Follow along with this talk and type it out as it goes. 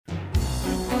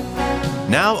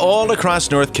Now all across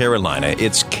North Carolina,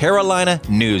 it's Carolina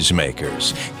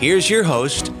Newsmakers. Here's your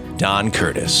host, Don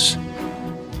Curtis.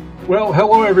 Well,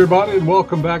 hello everybody, and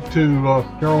welcome back to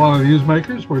Carolina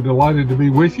Newsmakers. We're delighted to be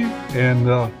with you,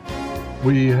 and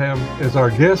we have as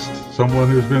our guest someone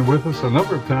who's been with us a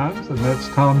number of times, and that's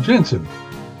Tom Jensen.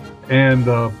 And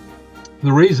the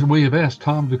reason we have asked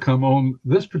Tom to come on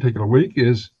this particular week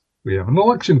is we have an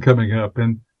election coming up,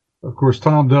 and of course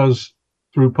Tom does,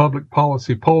 through public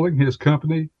policy polling, his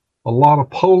company, a lot of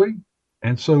polling,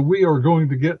 and so we are going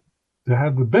to get to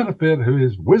have the benefit of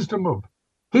his wisdom of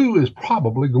who is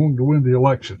probably going to win the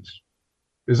elections.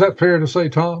 Is that fair to say,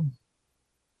 Tom?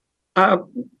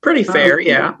 Pretty fair,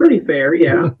 yeah. Pretty fair,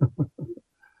 yeah.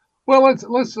 Well,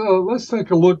 let's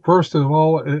take a look first of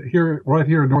all right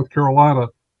here in North Carolina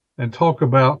and talk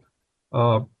about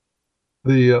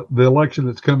the election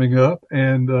that's coming up.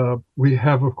 And we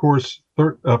have, of course,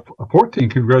 14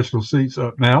 congressional seats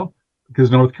up now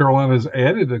because North Carolina has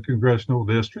added a congressional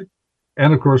district.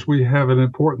 And, of course, we have an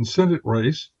important Senate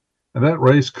race. And that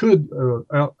race could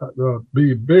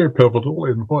be very pivotal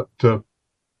in what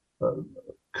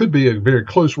could be a very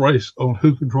close race on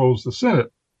who controls the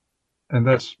Senate. And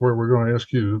that's where we're going to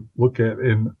ask you to look at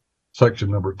in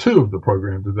section number 2 of the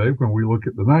program today when we look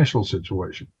at the national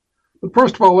situation. But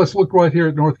first of all, let's look right here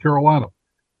at North Carolina.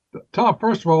 Tom,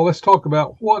 first of all, let's talk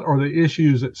about what are the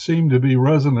issues that seem to be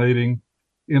resonating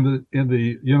in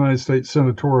the United States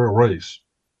senatorial race.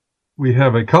 We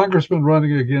have a congressman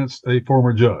running against a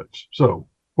former judge. So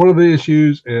what are the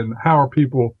issues and how are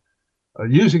people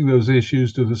using those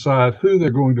issues to decide who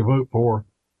they're going to vote for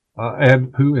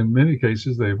and who, in many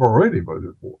cases, they've already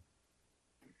voted for?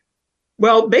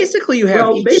 Well, basically, you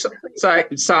have each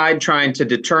side trying to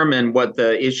determine what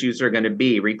the issues are going to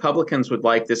be. Republicans would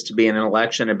like this to be an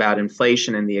election about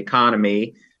inflation and the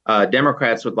economy.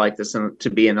 Democrats would like this to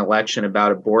be an election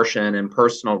about abortion and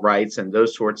personal rights and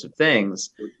those sorts of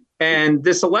things. And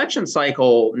this election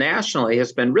cycle nationally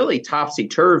has been really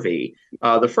topsy-turvy.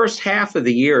 The first half of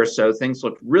the year or so, things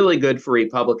looked really good for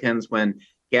Republicans when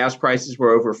gas prices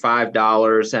were over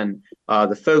 $5, and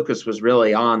the focus was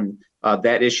really on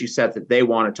that issue set that they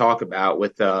want to talk about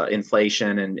with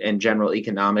inflation and general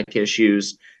economic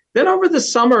issues. Then over the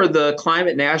summer, the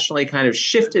climate nationally kind of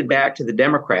shifted back to the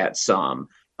Democrats some.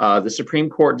 The Supreme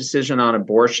Court decision on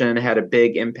abortion had a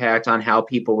big impact on how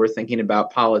people were thinking about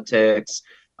politics.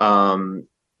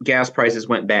 Gas prices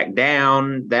went back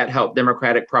down. That helped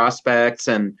Democratic prospects.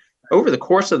 And over the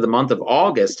course of the month of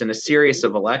August, in a series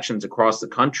of elections across the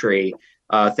country,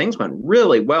 things went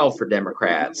really well for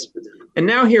Democrats. And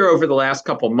now here over the last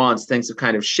couple months, things have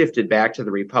kind of shifted back to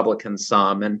the Republicans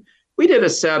some. And we did a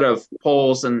set of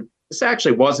polls, and this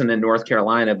actually wasn't in North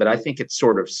Carolina, but I think it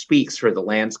sort of speaks for the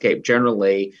landscape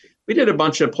generally. We did a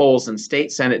bunch of polls in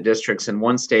state Senate districts in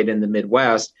one state in the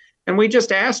Midwest. And we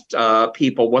just asked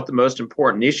people what the most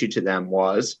important issue to them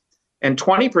was. And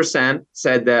 20%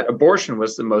 said that abortion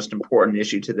was the most important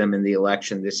issue to them in the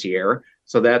election this year.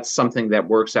 So that's something that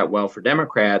works out well for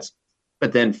Democrats.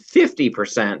 But then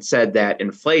 50% said that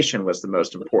inflation was the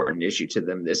most important issue to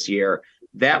them this year.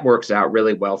 That works out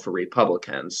really well for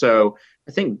Republicans. So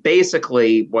I think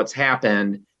basically what's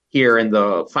happened here in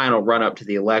the final run up to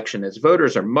the election is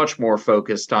voters are much more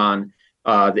focused on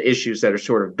the issues that are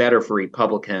sort of better for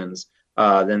Republicans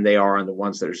than they are on the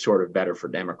ones that are sort of better for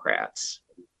Democrats.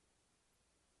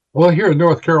 Well, here in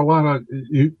North Carolina,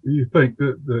 you think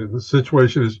that the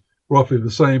situation is roughly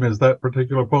the same as that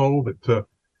particular poll, that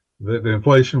the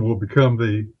inflation will become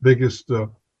the biggest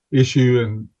issue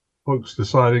and folks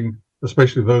deciding,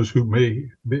 especially those who may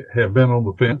have been on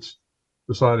the fence,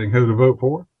 deciding who to vote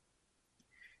for?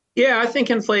 Yeah, I think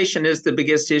inflation is the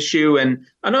biggest issue. And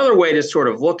another way to sort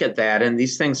of look at that, and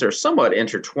these things are somewhat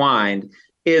intertwined,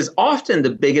 is often the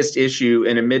biggest issue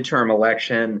in a midterm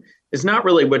election is not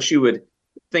really what you would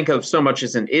think of so much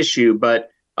as an issue, but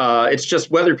it's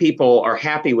just whether people are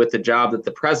happy with the job that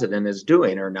the president is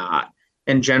doing or not.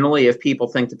 And generally, if people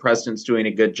think the president's doing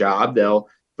a good job, they'll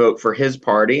vote for his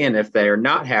party. And if they're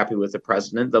not happy with the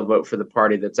president, they'll vote for the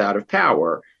party that's out of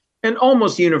power. And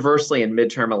almost universally in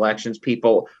midterm elections,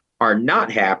 people are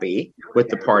not happy with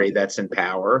the party that's in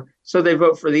power, so they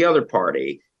vote for the other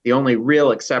party. The only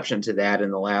real exception to that in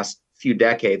the last few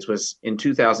decades was in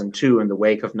 2002 in the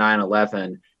wake of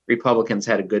 9/11. Republicans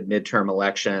had a good midterm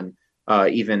election,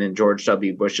 even in George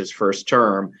W. Bush's first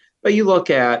term. But you look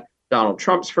at Donald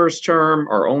Trump's first term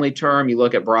or only term, you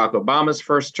look at Barack Obama's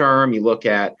first term, you look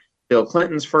at Bill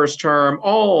Clinton's first term,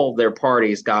 all their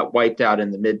parties got wiped out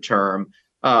in the midterm.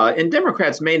 And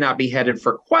Democrats may not be headed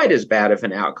for quite as bad of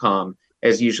an outcome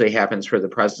as usually happens for the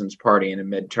president's party in a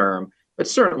midterm, But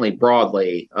certainly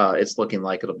broadly, it's looking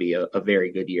like it'll be a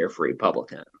very good year for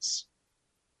Republicans.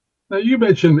 Now, you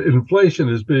mentioned inflation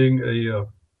as being a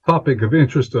topic of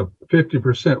interest of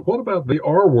 50%. What about the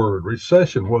R word,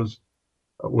 recession? Was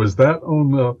that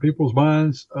on people's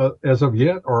minds as of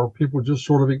yet, or are people just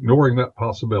sort of ignoring that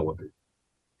possibility?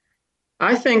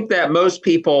 I think that most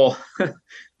people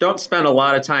don't spend a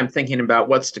lot of time thinking about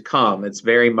what's to come. It's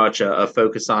very much a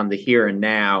focus on the here and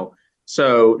now.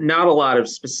 So not a lot of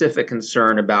specific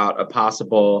concern about a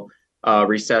possible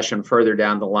recession further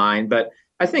down the line. But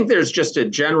I think there's just a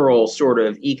general sort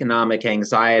of economic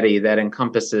anxiety that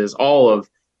encompasses all of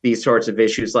these sorts of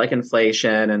issues like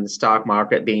inflation and the stock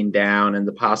market being down and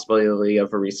the possibility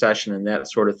of a recession and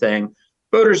that sort of thing.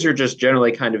 Voters are just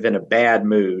generally kind of in a bad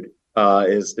mood,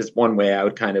 is one way I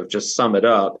would kind of just sum it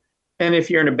up. And if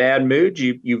you're in a bad mood,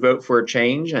 you vote for a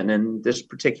change. And in this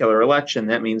particular election,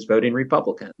 that means voting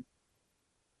Republican.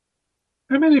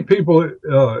 How many people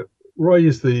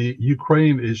raise the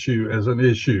Ukraine issue as an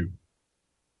issue?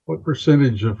 What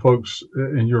percentage of folks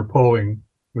in your polling,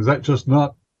 was that just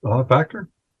not a factor?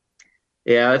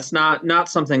 Yeah, it's not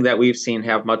something that we've seen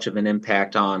have much of an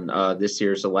impact on this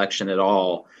year's election at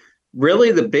all.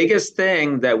 Really, the biggest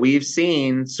thing that we've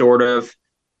seen sort of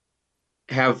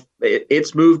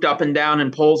it's moved up and down,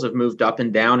 and polls have moved up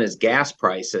and down, is gas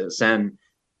prices. And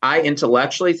I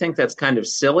intellectually think that's kind of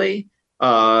silly.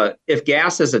 If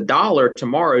gas is $1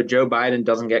 tomorrow, Joe Biden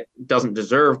doesn't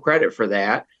deserve credit for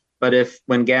that. But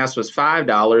when gas was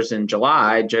 $5 in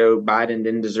July, Joe Biden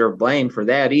didn't deserve blame for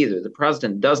that either. The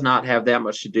president does not have that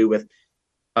much to do with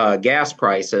gas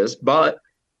prices, but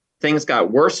things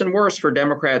got worse and worse for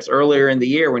Democrats earlier in the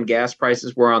year when gas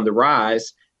prices were on the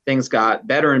rise. Things got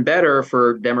better and better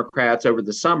for Democrats over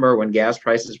the summer when gas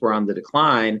prices were on the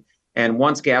decline. And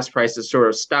once gas prices sort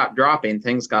of stopped dropping,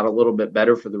 things got a little bit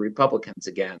better for the Republicans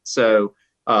again. So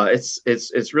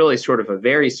it's really sort of a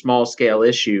very small scale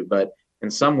issue, but in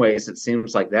some ways, it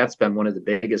seems like that's been one of the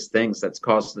biggest things that's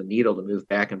caused the needle to move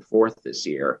back and forth this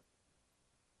year.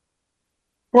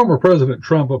 Former President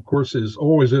Trump, of course, is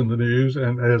always in the news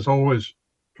and has always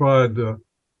tried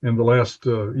in the last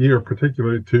year,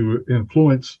 particularly, to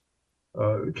influence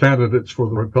candidates for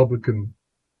the Republican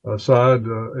side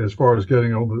as far as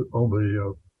getting on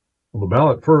the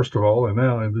ballot first of all, and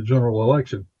now in the general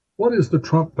election. What is the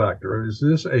Trump factor? Is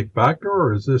this a factor,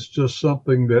 or is this just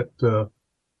something that the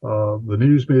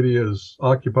news media is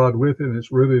occupied with, and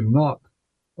it's really not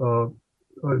a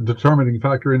determining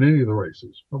factor in any of the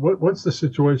races? What's the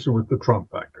situation with the Trump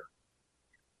factor?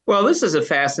 Well, this is a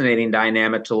fascinating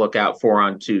dynamic to look out for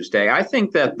on Tuesday. I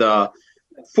think that the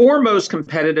four most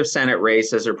competitive Senate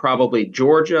races are probably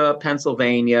Georgia,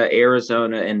 Pennsylvania,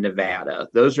 Arizona, and Nevada.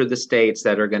 Those are the states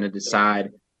that are going to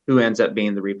decide who ends up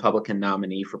being the Republican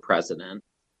nominee for president.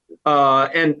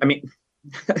 And I mean,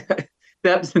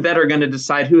 that are going to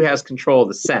decide who has control of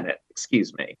the Senate,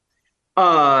 excuse me.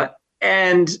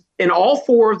 And in all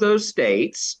four of those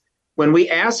states, when we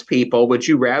ask people, would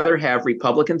you rather have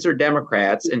Republicans or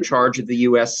Democrats in charge of the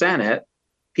U.S. Senate,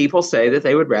 people say that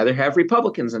they would rather have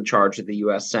Republicans in charge of the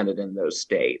U.S. Senate in those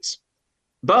states.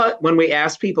 But when we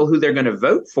ask people who they're going to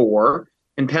vote for,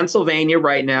 in Pennsylvania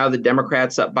right now, the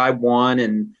Democrats up by 1,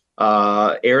 and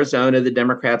Arizona, the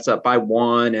Democrats up by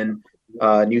 1, and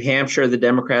New Hampshire, the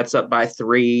Democrats up by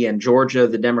 3, and Georgia,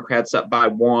 the Democrats up by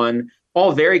 1,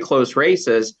 all very close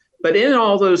races. But in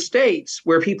all those states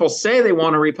where people say they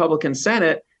want a Republican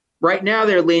Senate, right now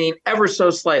they're leaning ever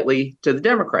so slightly to the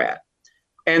Democrat.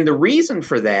 And the reason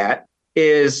for that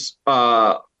is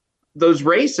those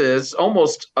races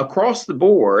almost across the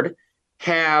board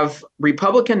have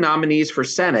Republican nominees for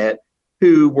Senate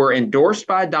who were endorsed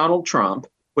by Donald Trump,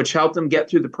 which helped them get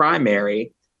through the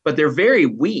primary, but they're very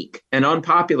weak and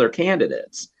unpopular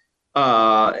candidates.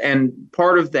 And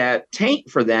part of that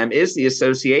taint for them is the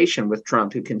association with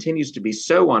Trump, who continues to be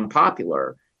so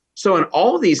unpopular. So in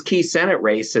all of these key Senate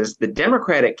races, the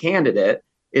Democratic candidate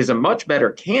is a much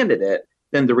better candidate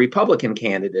than the Republican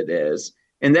candidate is.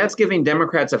 And that's giving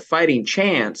Democrats a fighting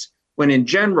chance when in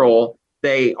general,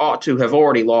 they ought to have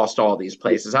already lost all these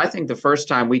places. I think the first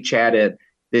time we chatted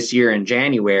this year in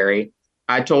January,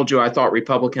 I told you I thought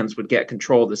Republicans would get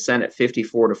control of the Senate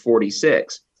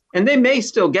 54-46. And they may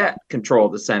still get control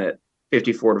of the Senate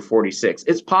 54-46.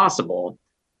 It's possible.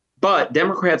 But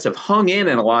Democrats have hung in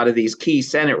a lot of these key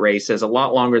Senate races a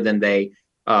lot longer than they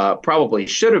probably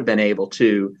should have been able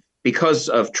to because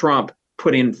of Trump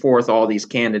putting forth all these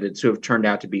candidates who have turned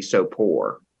out to be so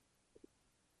poor.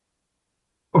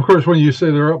 Of course, when you say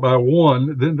they're up by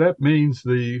 1, then that means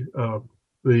the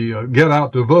get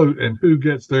out to vote, and who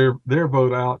gets their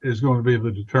vote out is going to be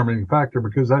the determining factor,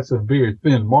 because that's a very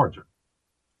thin margin.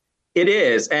 It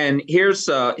is. And here's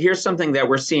something that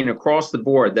we're seeing across the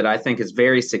board that I think is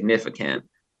very significant.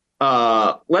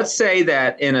 Let's say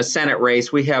that in a Senate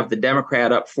race, we have the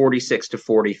Democrat up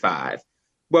 46-45.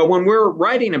 Well, when we're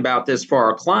writing about this for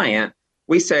our client,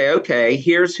 we say, okay,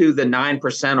 here's who the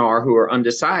 9% are who are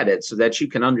undecided so that you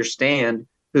can understand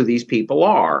who these people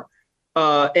are.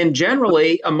 And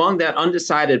generally, among that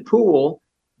undecided pool,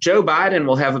 Joe Biden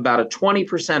will have about a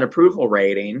 20% approval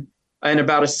rating and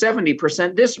about a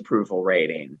 70% disapproval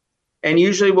rating. And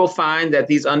usually we'll find that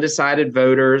these undecided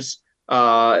voters,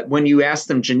 when you ask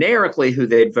them generically who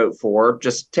they'd vote for,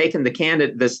 just taking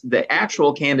the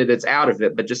actual candidates out of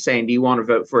it, but just saying, do you want to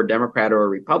vote for a Democrat or a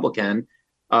Republican?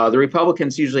 The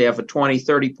Republicans usually have a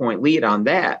 20-30 point lead on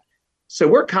that. So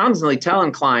we're constantly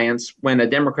telling clients when a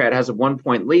Democrat has a 1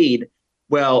 point lead,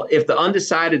 well, if the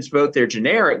undecideds vote their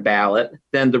generic ballot,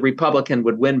 then the Republican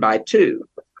would win by 2.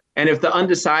 And if the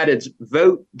undecideds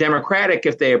vote Democratic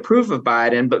if they approve of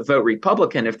Biden, but vote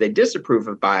Republican if they disapprove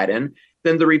of Biden,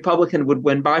 then the Republican would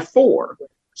win by 4.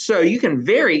 So you can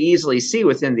very easily see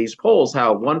within these polls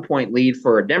how a 1 point lead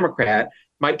for a Democrat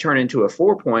might turn into a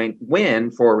 4 point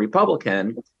win for a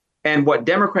Republican. And what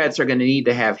Democrats are going to need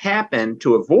to have happen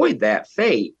to avoid that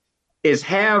fate is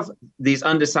have these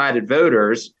undecided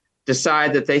voters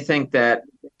decide that they think that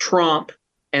Trump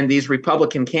and these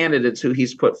Republican candidates who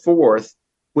he's put forth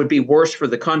would be worse for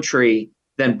the country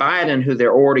than Biden, who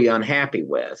they're already unhappy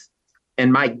with.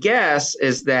 And my guess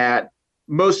is that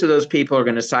most of those people are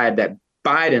going to decide that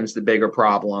Biden's the bigger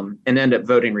problem and end up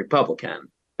voting Republican.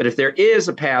 But if there is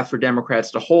a path for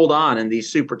Democrats to hold on in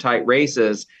these super tight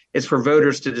races, it's for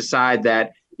voters to decide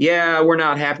that, yeah, we're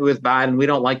not happy with Biden. We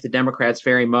don't like the Democrats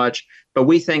very much, but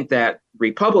we think that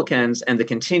Republicans and the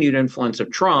continued influence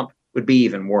of Trump would be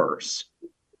even worse.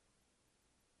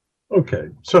 Okay,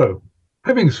 so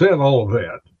having said all of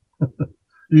that,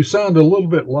 you sound a little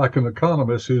bit like an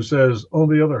economist who says, on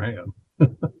the other hand.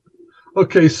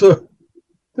 Okay, so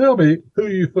tell me who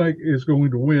you think is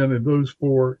going to win in those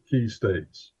 4 key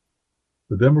states,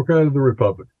 the Democrat or the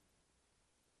Republican,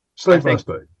 state by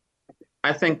state.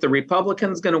 I think the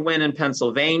Republican's going to win in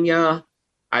Pennsylvania.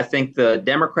 I think the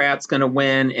Democrat's going to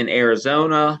win in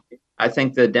Arizona. I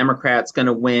think the Democrat's going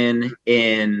to win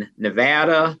in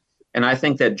Nevada. And I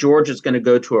think that Georgia's going to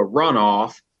go to a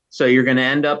runoff. So you're going to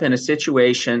end up in a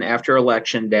situation after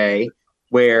Election Day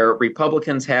where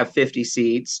Republicans have 50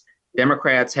 seats,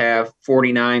 Democrats have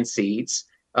 49 seats,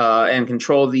 and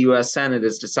control of the U.S. Senate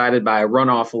is decided by a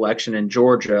runoff election in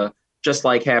Georgia, just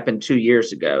like happened 2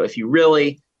 years ago. If you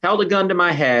really held a gun to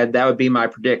my head, that would be my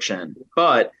prediction.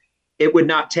 But it would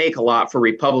not take a lot for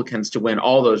Republicans to win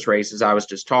all those races I was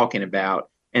just talking about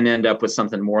and end up with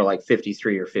something more like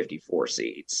 53 or 54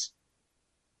 seats.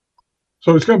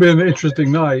 So it's going to be an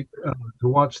interesting night to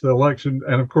watch the election.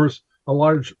 And of course, a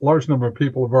large number of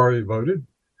people have already voted.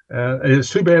 And it's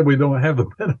too bad we don't have the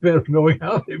benefit of knowing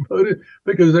how they voted,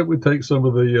 because that would take some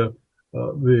of the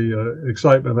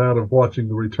excitement out of watching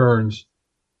the returns.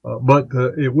 But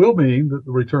it will mean that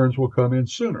the returns will come in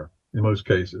sooner in most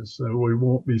cases. So we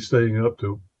won't be staying up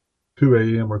to 2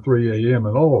 a.m. or 3 a.m.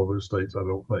 in all of those states, I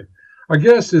don't think. Our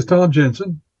guest is Tom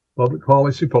Jensen, Public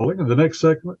Policy Polling. In the next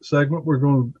segment, we're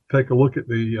going to take a look at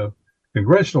the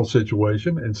congressional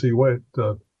situation and see what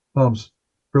Tom's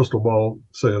crystal ball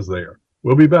says there.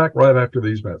 We'll be back right after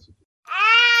these messages.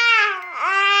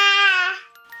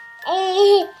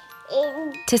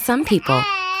 To some people,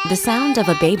 the sound of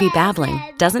a baby babbling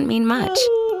doesn't mean much.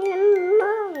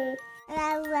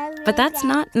 But that's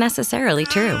not necessarily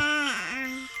true.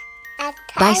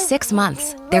 By 6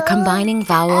 months, they're combining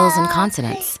vowels and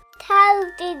consonants.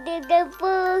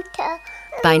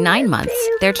 By 9 months,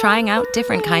 they're trying out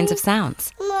different kinds of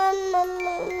sounds.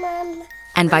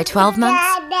 And by 12 months,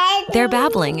 their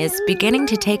babbling is beginning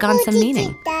to take on some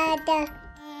meaning.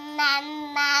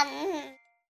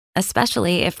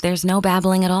 Especially if there's no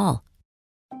babbling at all.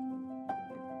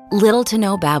 Little to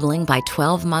no babbling by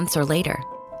 12 months or later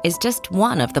is just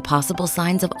one of the possible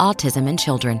signs of autism in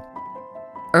children.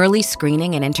 Early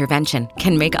screening and intervention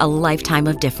can make a lifetime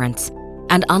of difference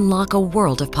and unlock a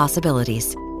world of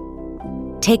possibilities.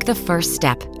 Take the first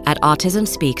step at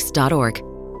autismspeaks.org.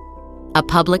 A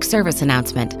public service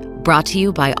announcement brought to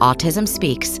you by Autism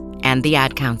Speaks and the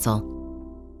Ad Council.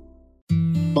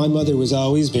 My mother was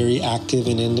always very active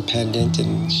and independent,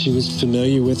 and she was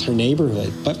familiar with her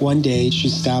neighborhood. But one day, she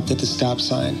stopped at the stop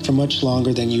sign for much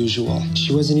longer than usual.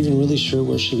 She wasn't even really sure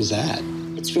where she was at.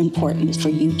 It's important for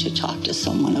you to talk to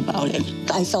someone about it.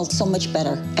 I felt so much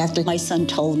better after my son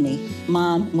told me,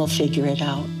 Mom, we'll figure it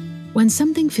out. When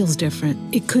something feels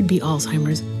different, it could be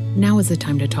Alzheimer's. Now is the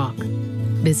time to talk.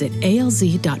 Visit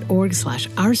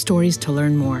alz.org/ourstories to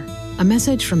learn more. A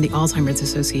message from the Alzheimer's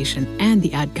Association and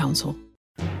the Ad Council.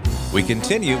 We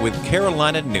continue with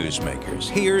Carolina Newsmakers.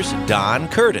 Here's Don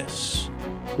Curtis.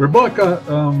 We're back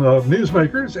on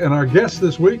Newsmakers, and our guest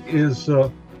this week is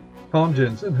Tom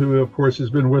Jensen, who, of course, has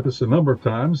been with us a number of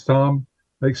times. Tom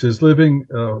makes his living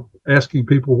asking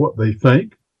people what they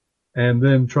think and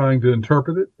then trying to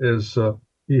interpret it as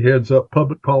he heads up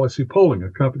Public Policy Polling,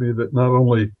 a company that not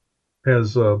only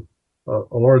has a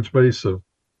large base of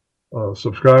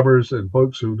subscribers and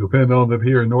folks who depend on them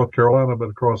here in North Carolina, but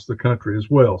across the country as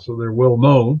well. So they're well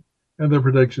known, and their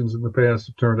predictions in the past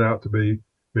have turned out to be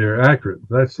very accurate.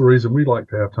 That's the reason we like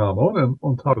to have Tom on. And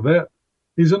on top of that,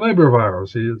 he's a neighbor of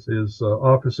ours. His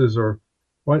offices are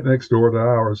right next door to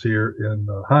ours here in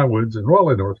Highwoods in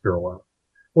Raleigh, North Carolina.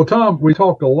 Well, Tom, we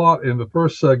talked a lot in the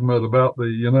first segment about the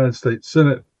United States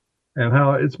Senate and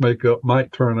how its makeup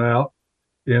might turn out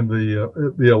in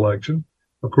the election.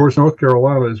 Of course, North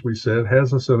Carolina, as we said,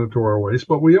 has a senatorial race,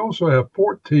 but we also have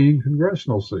 14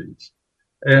 congressional seats.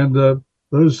 And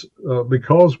those,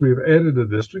 because we've added a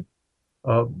district,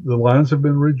 the lines have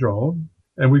been redrawn,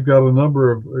 and we've got a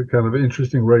number of kind of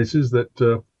interesting races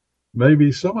that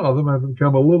maybe some of them have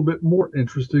become a little bit more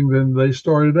interesting than they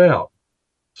started out.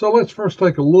 So let's first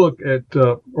take a look at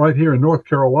right here in North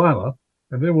Carolina,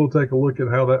 and then we'll take a look at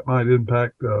how that might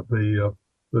impact the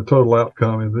total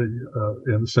outcome in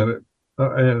the Senate,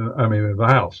 in the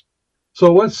House.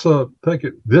 So let's take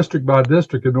it district by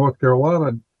district in North Carolina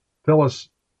and tell us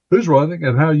who's running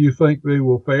and how you think they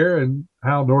will fare and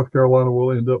how North Carolina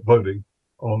will end up voting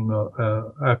on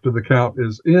after the count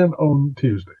is in on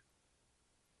Tuesday.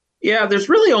 Yeah, there's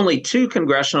really only 2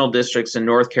 congressional districts in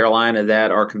North Carolina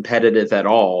that are competitive at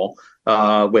all,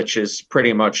 which is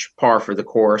pretty much par for the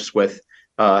course with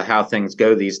how things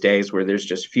go these days, where there's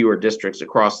just fewer districts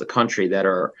across the country that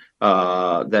are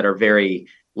very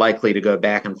likely to go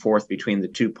back and forth between the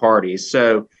 2 parties.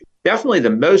 So definitely the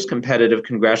most competitive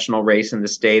congressional race in the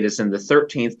state is in the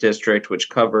 13th district, which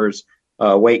covers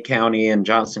Wake County and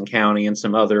Johnson County and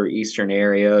some other eastern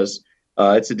areas.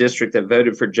 It's a district that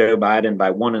voted for Joe Biden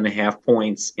by 1.5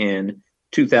 points in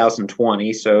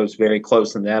 2020, so it's very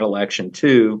close in that election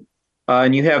too.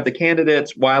 And you have the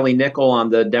candidates, Wiley Nickel on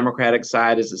the Democratic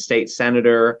side is a state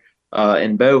senator,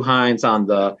 and Bo Hines on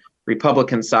the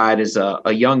Republican side is a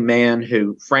young man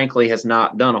who frankly has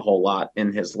not done a whole lot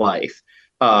in his life.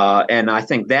 And I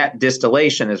think that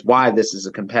distillation is why this is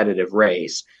a competitive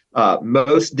race.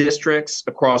 Most districts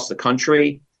across the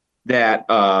country that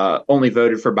only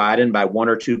voted for Biden by 1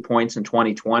 or 2 points in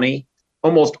 2020,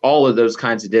 almost all of those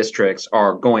kinds of districts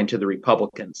are going to the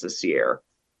Republicans this year.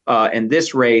 And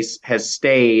this race has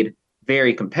stayed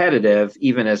very competitive,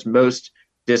 even as most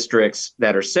districts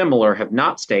that are similar have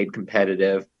not stayed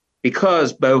competitive,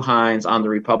 because Bo Hines on the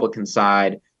Republican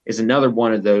side is another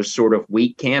one of those sort of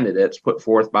weak candidates put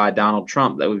forth by Donald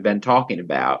Trump that we've been talking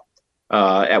about.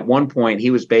 At one point,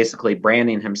 he was basically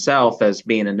branding himself as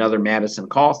being another Madison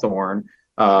Cawthorn.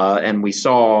 And we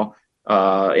saw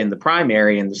in the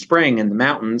primary in the spring in the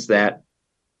mountains that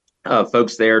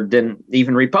folks there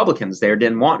even Republicans there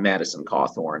didn't want Madison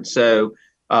Cawthorn. So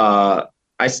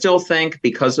I still think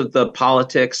because of the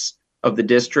politics of the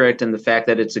district and the fact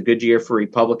that it's a good year for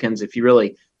Republicans, if you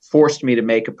really forced me to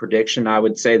make a prediction, I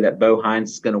would say that Bo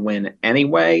Hines is going to win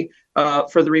anyway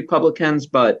for the Republicans.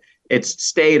 But it's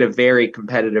stayed a very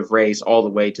competitive race all the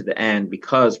way to the end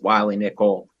because Wiley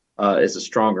Nickel is a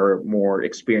stronger, more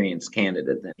experienced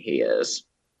candidate than he is.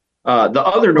 The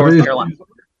other North Carolina.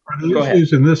 Are the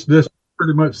issues in this district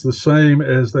pretty much the same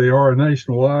as they are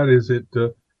nationwide? Is it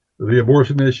the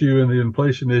abortion issue and the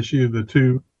inflation issue, the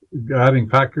 2 guiding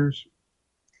factors?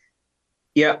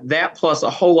 Yeah, that plus a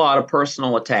whole lot of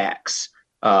personal attacks.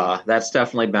 That's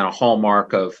definitely been a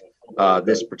hallmark of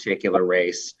this particular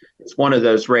race. It's one of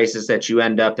those races that you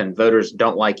end up and voters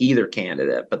don't like either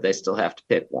candidate, but they still have to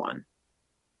pick one.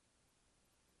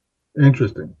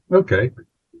 Interesting. Okay.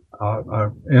 I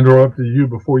interrupted you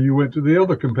before you went to the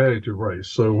other competitive race.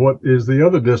 So what is the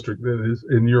other district that is,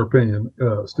 in your opinion,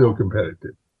 still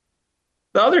competitive?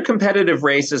 The other competitive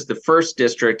race is the 1st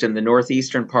district in the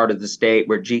northeastern part of the state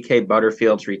where G.K.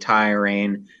 Butterfield's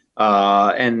retiring.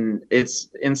 And it's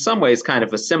in some ways kind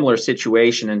of a similar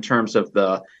situation in terms of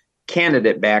the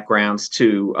candidate backgrounds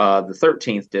to the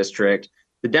 13th district.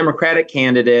 The Democratic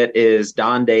candidate is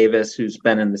Don Davis, who's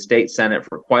been in the state Senate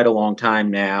for quite a long time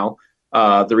now.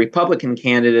 The Republican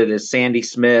candidate is Sandy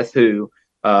Smith, who,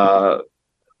 has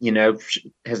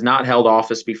not held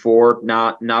office before,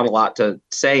 not a lot to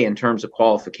say in terms of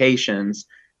qualifications.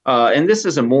 And this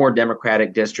is a more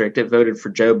Democratic district. It voted for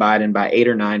Joe Biden by 8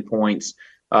 or 9 points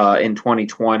in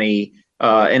 2020.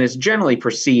 And it's generally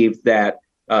perceived that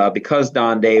because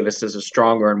Don Davis is a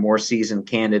stronger and more seasoned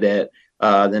candidate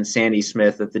than Sandy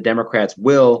Smith, that the Democrats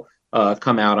will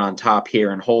come out on top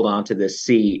here and hold on to this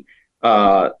seat.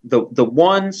 The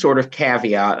one sort of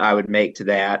caveat I would make to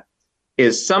that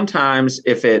is sometimes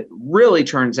if it really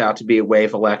turns out to be a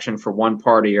wave election for one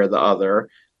party or the other,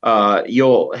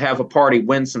 you'll have a party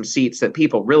win some seats that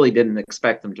people really didn't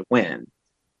expect them to win.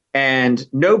 And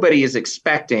nobody is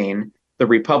expecting the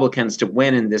Republicans to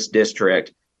win in this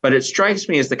district. But it strikes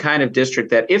me as the kind of district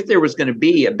that if there was going to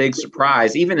be a big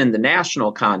surprise, even in the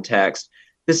national context,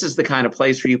 this is the kind of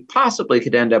place where you possibly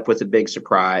could end up with a big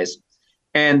surprise.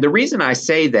 And the reason I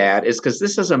say that is because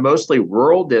this is a mostly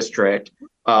rural district,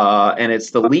 and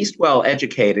it's the least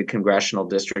well-educated congressional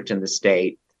district in the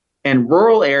state. And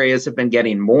rural areas have been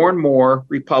getting more and more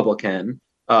Republican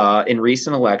in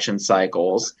recent election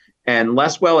cycles, and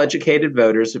less well-educated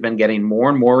voters have been getting more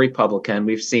and more Republican.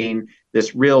 We've seen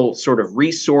this real sort of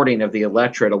resorting of the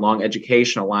electorate along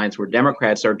educational lines where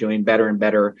Democrats are doing better and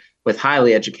better with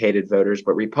highly educated voters,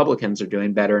 but Republicans are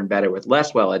doing better and better with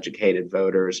less well-educated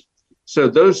voters. So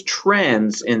those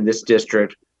trends in this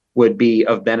district would be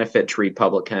of benefit to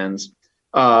Republicans.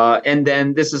 And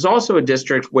then this is also a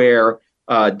district where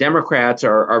Democrats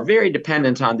are very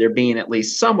dependent on there being at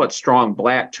least somewhat strong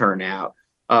Black turnout.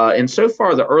 And so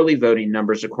far, the early voting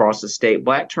numbers across the state,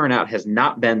 Black turnout has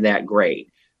not been that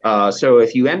great. So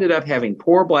if you ended up having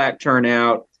poor Black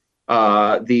turnout,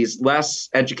 these less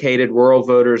educated rural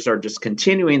voters are just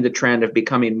continuing the trend of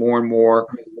becoming more and more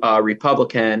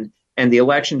Republican. And the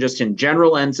election just in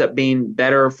general ends up being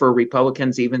better for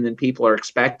Republicans even than people are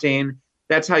expecting.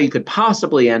 That's how you could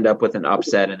possibly end up with an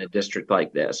upset in a district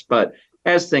like this. But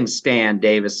as things stand,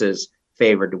 Davis is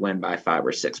favored to win by 5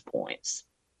 or 6 points.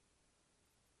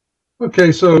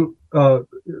 Okay, so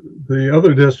the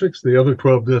other districts, the other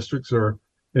 12 districts are,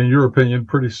 in your opinion,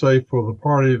 pretty safe for the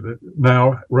party that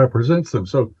now represents them.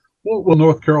 So what will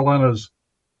North Carolina's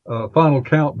final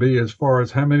count be as far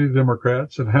as how many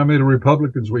Democrats and how many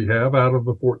Republicans we have out of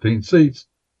the 14 seats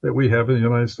that we have in the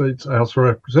United States House of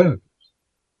Representatives?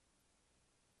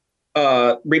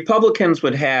 Republicans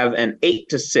would have an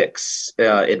 8-6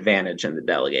 advantage in the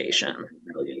delegation.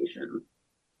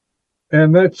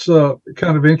 And that's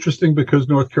kind of interesting because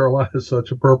North Carolina is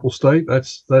such a purple state.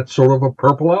 That's sort of a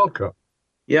purple outcome.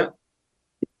 Yeah.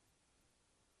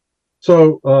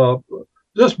 So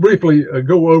just briefly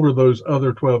go over those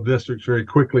other 12 districts very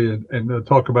quickly and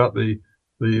talk about the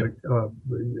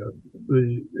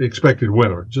expected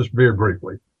winner, just very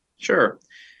briefly. Sure.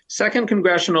 2nd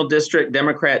Congressional District,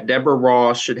 Democrat Deborah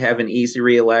Ross should have an easy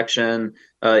re-election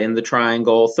in the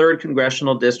Triangle. 3rd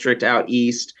Congressional District out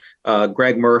east,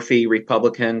 Greg Murphy,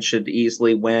 Republican, should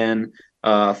easily win.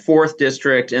 4th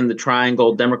District in the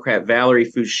Triangle, Democrat Valerie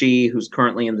Foushee, who's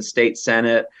currently in the state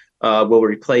Senate, will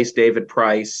replace David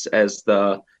Price as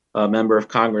the member of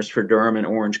Congress for Durham and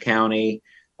Orange County.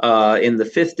 In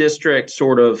the 5th District,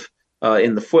 sort of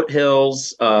in the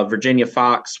foothills, Virginia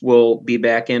Fox will be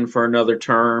back in for another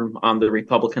term on the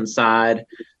Republican side.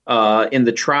 In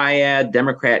the Triad,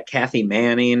 Democrat Kathy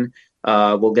Manning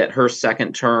will get her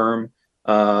 2nd term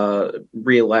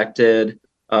reelected.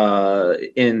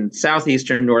 In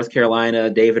southeastern North Carolina,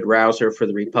 David Rouser for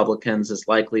the Republicans is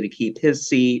likely to keep his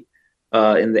seat.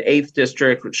 In the 8th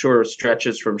District, which sort of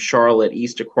stretches from Charlotte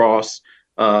east across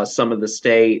some of the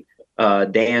state,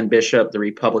 Dan Bishop, the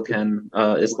Republican,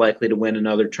 is likely to win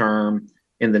another term.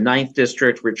 In the 9th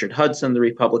District, Richard Hudson, the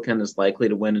Republican, is likely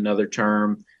to win another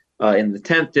term. In the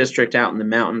 10th District, out in the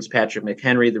mountains, Patrick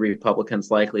McHenry, the Republican,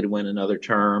 is likely to win another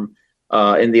term.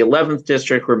 In the 11th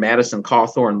District, where Madison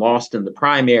Cawthorn lost in the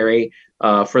primary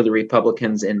for the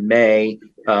Republicans in May,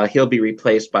 he'll be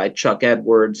replaced by Chuck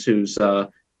Edwards, who's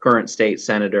current state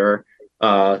senator.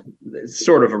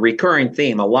 Sort of a recurring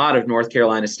theme. A lot of North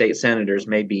Carolina state senators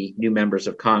may be new members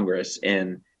of Congress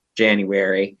in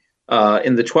January.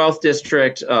 In the 12th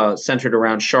District, centered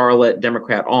around Charlotte,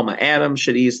 Democrat Alma Adams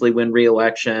should easily win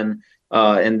re-election.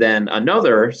 And then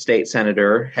another state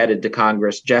senator headed to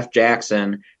Congress, Jeff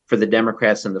Jackson, for the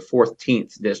Democrats in the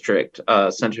 14th District,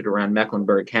 centered around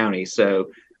Mecklenburg County.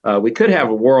 So we could have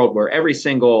a world where every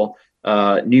single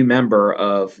new member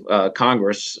of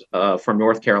Congress from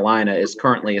North Carolina is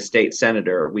currently a state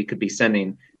senator. We could be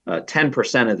sending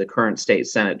 10% of the current state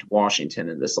Senate to Washington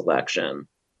in this election.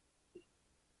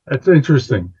 That's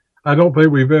interesting. I don't think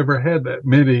we've ever had that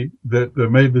many that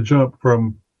made the jump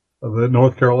from the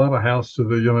North Carolina House to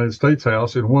the United States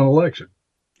House in one election.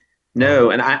 No,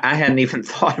 and I hadn't even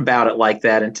thought about it like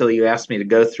that until you asked me to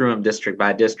go through them district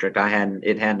by district.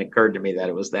 It hadn't occurred to me that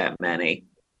it was that many.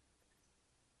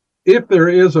 if there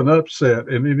is an upset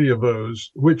in any of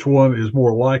those, which one is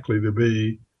more likely to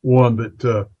be one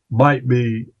that might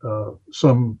be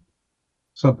something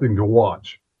to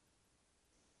watch?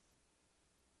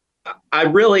 I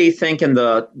really think in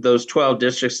those 12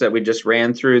 districts that we just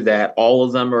ran through that all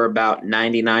of them are about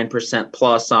 99%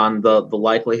 plus on the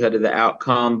likelihood of the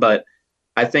outcome. But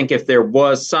I think if there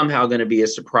was somehow going to be a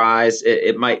surprise,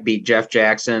 it might be Jeff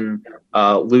Jackson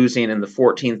losing in the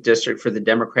 14th district for the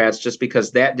Democrats, just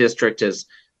because that district is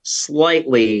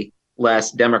slightly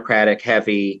less Democratic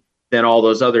heavy than all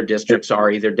those other districts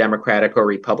are, either Democratic or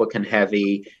Republican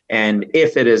heavy. And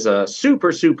if it is a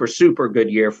super, super, super good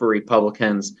year for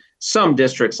Republicans, some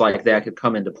districts like that could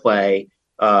come into play.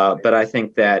 But I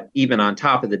think that even on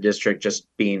top of the district just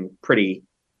being pretty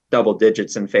double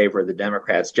digits in favor of the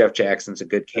Democrats, Jeff Jackson's a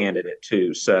good candidate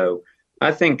too. So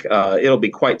I think it'll be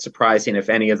quite surprising if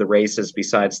any of the races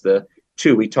besides the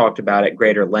two we talked about at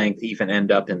greater length even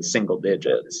end up in single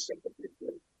digits.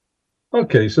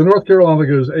 Okay, so North Carolina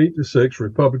goes 8-6,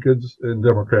 Republicans and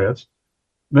Democrats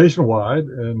nationwide,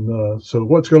 and so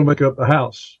what's going to make up the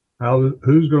House?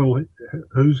 Who's going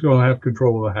to have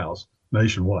control of the House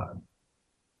nationwide?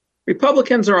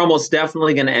 Republicans are almost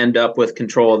definitely going to end up with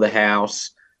control of the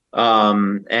House,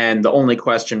 and the only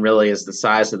question really is the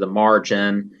size of the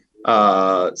margin.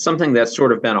 Something that's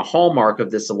sort of been a hallmark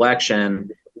of this election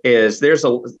is there's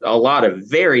a lot of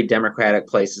very Democratic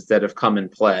places that have come in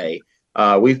play.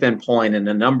 We've been polling in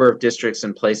a number of districts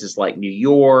in places like New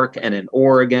York and in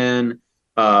Oregon,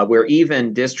 where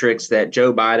even districts that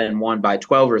Joe Biden won by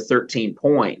 12 or 13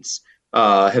 points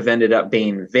have ended up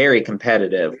being very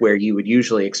competitive, where you would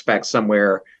usually expect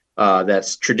somewhere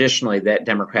that's traditionally that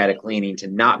Democratic leaning to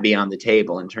not be on the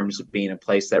table in terms of being a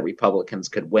place that Republicans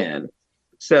could win.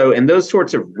 So in those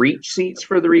sorts of reach seats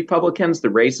for the Republicans, the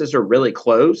races are really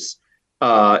close.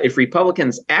 If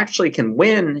Republicans actually can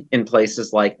win in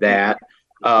places like that,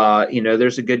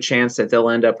 there's a good chance that they'll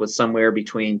end up with somewhere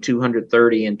between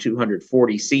 230 and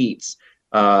 240 seats,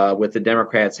 with the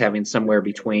Democrats having somewhere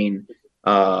between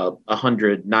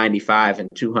 195 and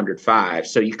 205.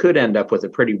 So you could end up with a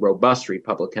pretty robust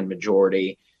Republican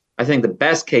majority. I think the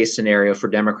best case scenario for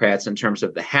Democrats in terms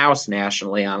of the House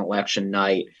nationally on election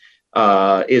night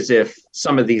is if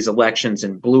some of these elections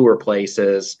in bluer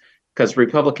places, because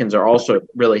Republicans are also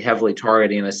really heavily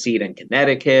targeting a seat in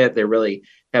Connecticut. They're really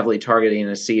heavily targeting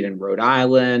a seat in Rhode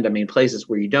Island. I mean, places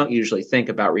where you don't usually think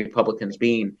about Republicans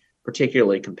being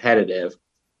particularly competitive.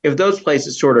 If those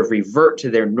places sort of revert to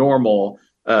their normal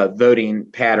voting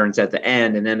patterns at the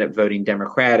end and end up voting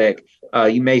Democratic,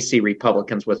 you may see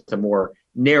Republicans with a more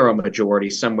narrow majority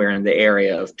somewhere in the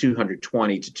area of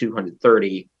 220 to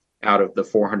 230 out of the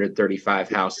 435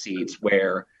 House seats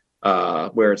where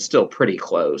it's still pretty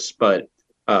close, but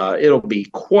it'll be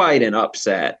quite an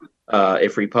upset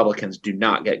if Republicans do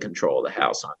not get control of the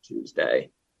House on Tuesday.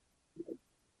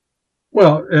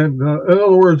 Well, and in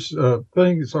other words,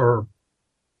 things are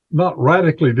not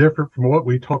radically different from what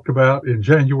we talked about in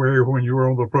January when you were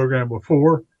on the program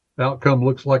before. The outcome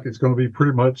looks like it's going to be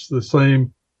pretty much the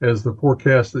same as the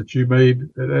forecast that you made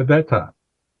at that time.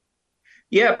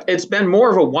 Yeah, it's been more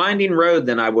of a winding road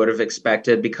than I would have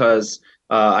expected, because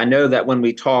I know that when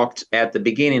we talked at the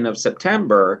beginning of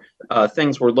September,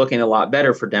 things were looking a lot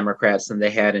better for Democrats than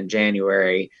they had in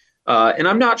January. And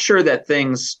I'm not sure that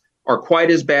things are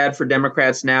quite as bad for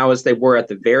Democrats now as they were at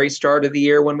the very start of the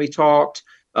year when we talked,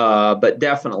 but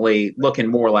definitely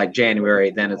looking more like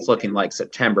January than it's looking like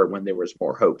September when there was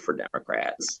more hope for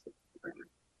Democrats.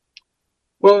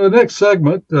 Well, in the next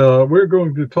segment, we're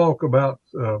going to talk about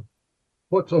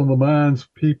what's on the minds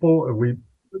of people. We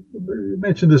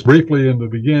mentioned this briefly in the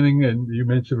beginning, and you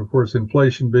mentioned, of course,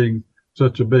 inflation being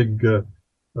such a big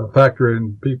factor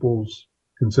in people's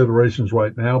considerations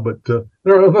right now. But there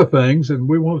are other things, and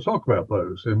we want to talk about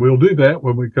those. And we'll do that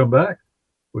when we come back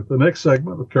with the next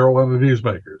segment of Carolina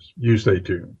Newsmakers. You stay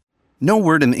tuned. No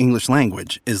word in the English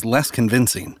language is less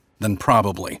convincing than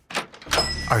probably.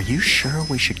 Are you sure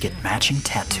we should get matching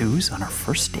tattoos on our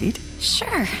first date?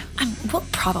 Sure. We'll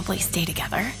probably stay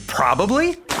together.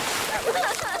 Probably?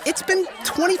 It's been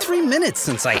 23 minutes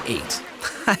since I ate.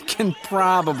 I can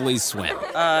probably swim.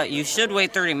 You should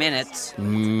wait 30 minutes.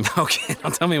 Okay,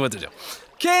 now tell me what to do.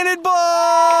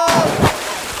 Cannonball!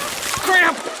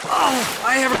 Cramp! Oh,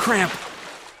 I have a cramp.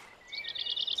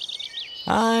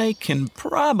 I can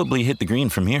probably hit the green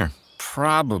from here.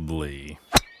 Probably.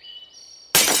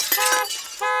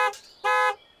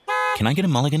 Can I get a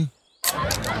mulligan?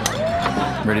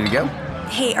 Ready to go?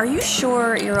 Hey, are you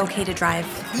sure you're okay to drive?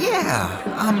 Yeah,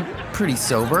 I'm pretty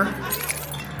sober.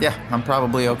 Yeah, I'm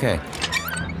probably okay.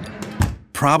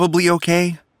 Probably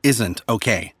okay isn't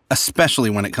okay. especially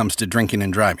when it comes to drinking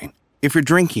and driving. If you're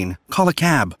drinking, call a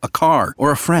cab, a car,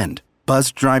 or a friend.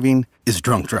 Buzzed driving is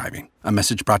drunk driving. A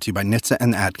message brought to you by NHTSA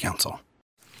and the Ad Council.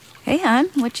 Hey, hon,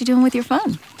 what you doing with your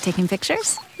phone? Taking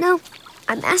pictures? No,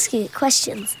 I'm asking it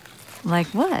questions. Like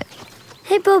what?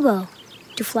 Hey, Bobo,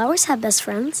 do flowers have best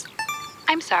friends?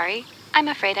 I'm sorry. I'm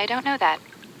afraid I don't know that.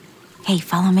 Hey,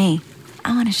 follow me.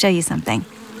 I want to show you something.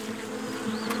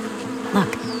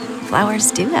 Look,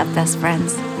 flowers do have best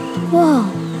friends. Whoa.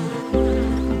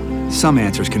 Some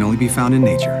answers can only be found in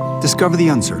nature. Discover the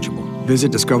unsearchable.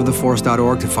 Visit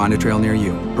discovertheforest.org to find a trail near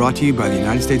you. Brought to you by the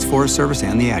United States Forest Service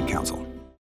and the Ad Council.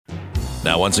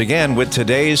 Now, once again, with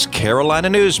today's Carolina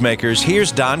Newsmakers,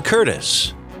 here's Don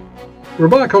Curtis. We're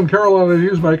back on Carolina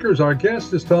Newsmakers. Our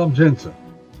guest is Tom Jensen.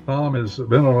 Tom has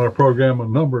been on our program a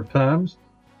number of times,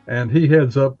 and he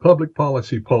heads up public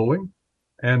policy polling.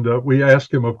 And we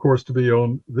asked him, of course, to be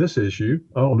on this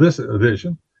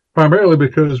edition, primarily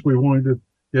because we wanted to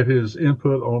get his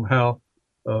input on how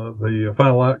the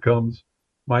final outcomes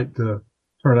might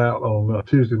turn out on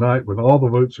Tuesday night when all the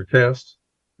votes are cast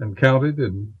and counted.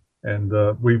 And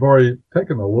we've already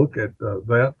taken a look at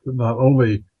that, not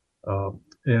only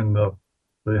in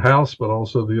the House, but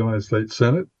also the United States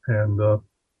Senate. And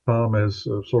Tom has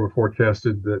sort of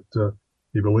forecasted that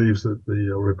he believes that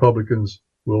the Republicans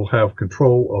will have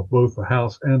control of both the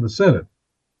House and the Senate.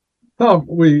 Tom,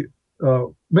 we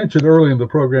mentioned early in the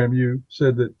program, you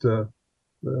said that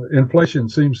inflation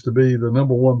seems to be the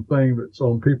number one thing that's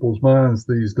on people's minds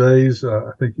these days.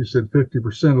 I think you said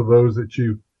 50% of those that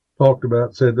you talked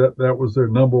about said that that was their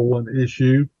number one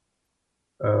issue.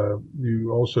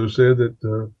 You also said that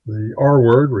the R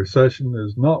word, recession,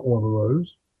 is not one of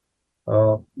those.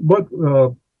 But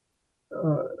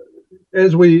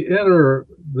as we enter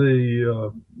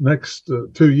the next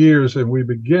 2 years and we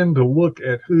begin to look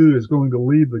at who is going to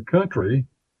lead the country,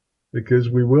 because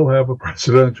we will have a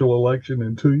presidential election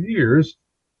in 2 years,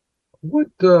 what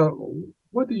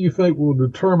do you think will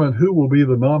determine who will be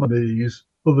the nominees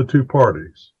for the two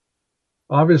parties?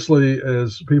 Obviously,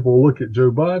 as people look at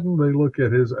Joe Biden, they look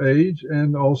at his age,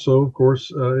 and also, of course,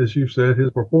 as you said,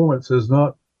 his performance has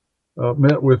not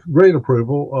met with great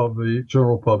approval of the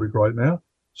general public right now.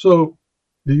 So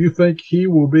do you think he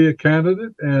will be a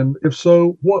candidate? And if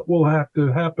so, what will have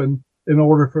to happen in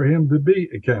order for him to be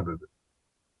a candidate?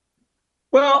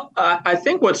 Well, I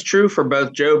think what's true for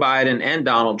both Joe Biden and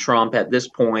Donald Trump at this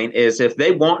point is if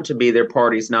they want to be their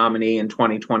party's nominee in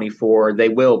 2024, they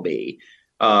will be.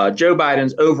 Joe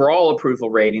Biden's overall approval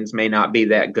ratings may not be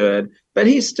that good, but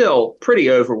he's still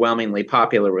pretty overwhelmingly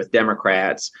popular with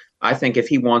Democrats. I think if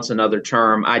he wants another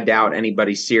term, I doubt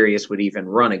anybody serious would even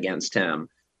run against him.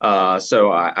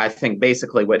 So I think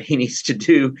basically what he needs to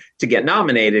do to get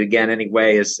nominated again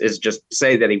anyway is just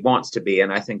say that he wants to be.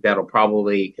 And I think that'll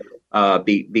probably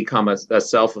become a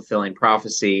self-fulfilling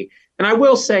prophecy. And I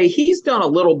will say he's done a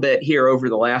little bit here over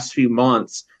the last few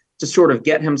months to sort of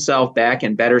get himself back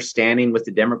in better standing with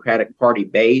the Democratic Party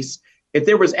base. If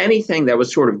there was anything that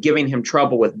was sort of giving him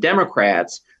trouble with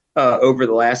Democrats over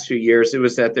the last few years, it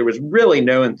was that there was really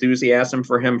no enthusiasm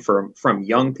for him from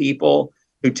young people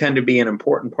who tend to be an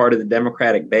important part of the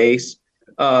Democratic base.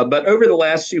 But over the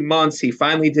last few months, he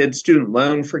finally did student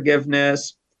loan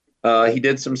forgiveness. He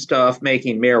did some stuff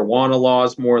making marijuana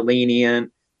laws more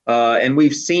lenient. And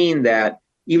we've seen that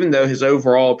even though his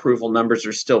overall approval numbers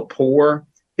are still poor,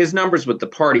 his numbers with the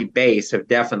party base have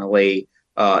definitely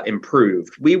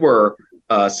improved. We were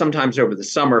sometimes over the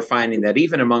summer finding that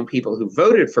even among people who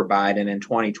voted for Biden in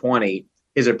 2020,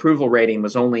 his approval rating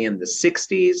was only in the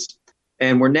 60s.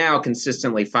 And we're now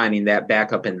consistently finding that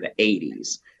back up in the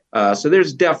 80s. So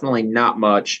there's definitely not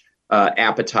much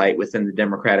appetite within the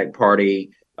Democratic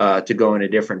Party to go in a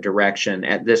different direction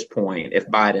at this point if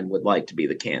Biden would like to be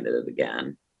the candidate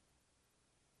again.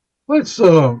 Let's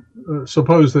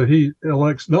suppose that he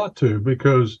elects not to,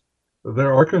 because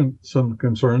there are some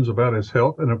concerns about his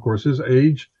health and, of course, his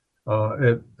age.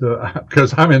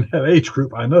 Because I'm in that age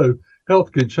group, I know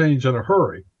health can change in a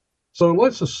hurry. So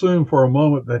let's assume for a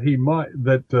moment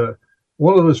that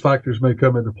one of those factors may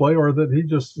come into play, or that he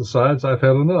just decides I've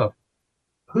had enough.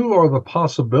 Who are the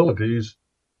possibilities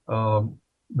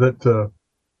that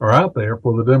are out there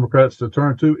for the Democrats to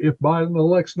turn to if Biden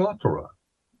elects not to run?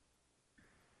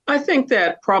 I think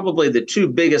that probably the two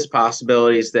biggest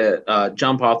possibilities that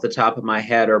jump off the top of my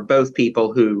head are both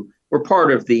people who were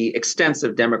part of the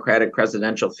extensive Democratic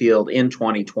presidential field in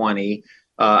 2020.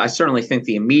 I certainly think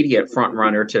the immediate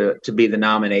frontrunner to be the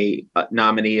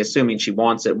nominee, assuming she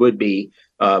wants it, would be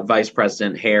Vice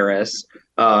President Harris.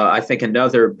 I think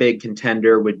another big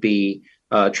contender would be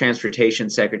Transportation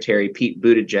Secretary Pete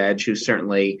Buttigieg, who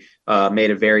certainly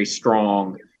made a very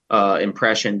strong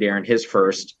impression during his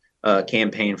first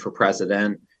campaign for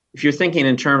president. If you're thinking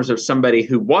in terms of somebody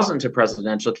who wasn't a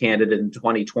presidential candidate in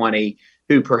 2020,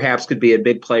 who perhaps could be a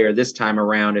big player this time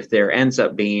around if there ends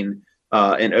up being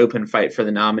an open fight for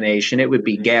the nomination, it would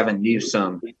be Gavin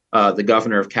Newsom, the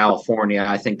governor of California.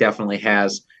 I think definitely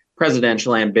has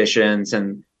presidential ambitions,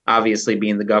 and obviously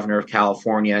being the governor of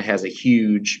California has a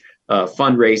huge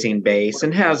fundraising base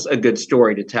and has a good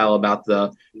story to tell about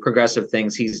the progressive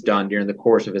things he's done during the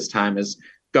course of his time as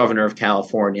governor of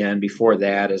California, and before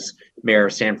that as mayor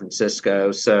of San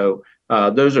Francisco. So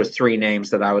those are three names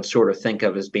that I would sort of think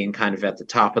of as being kind of at the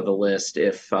top of the list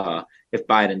if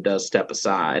Biden does step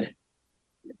aside.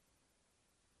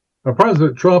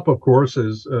 President Trump, of course,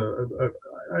 is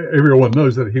everyone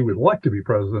knows that he would like to be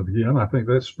president again. I think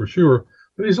that's for sure.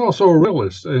 But he's also a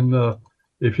realist, and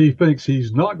if he thinks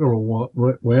he's not going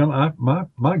to win,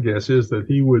 my guess is that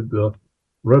he would,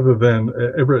 rather than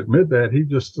ever admit that,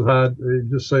 he'd just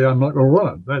say, "I'm not going to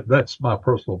run." That's my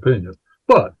personal opinion.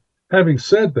 But having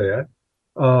said that,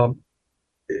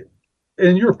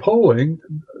 in your polling,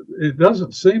 it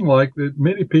doesn't seem like that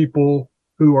many people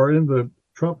who are in the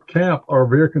Trump camp are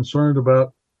very concerned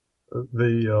about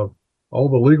all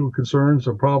the legal concerns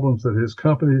and problems that his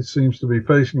company seems to be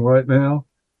facing right now.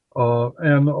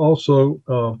 And also,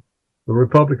 the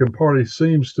Republican Party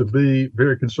seems to be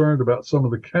very concerned about some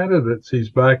of the candidates he's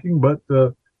backing, but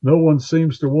no one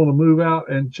seems to want to move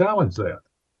out and challenge that.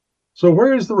 So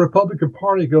where is the Republican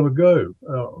Party going to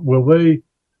go? Will they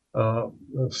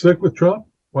stick with Trump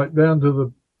right down to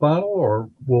the final, or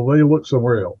will they look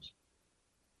somewhere else?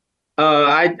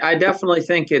 I definitely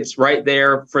think it's right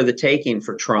there for the taking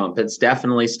for Trump. It's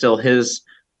definitely still his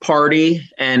party,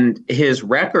 and his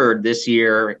record this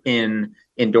year in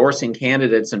endorsing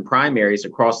candidates in primaries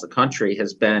across the country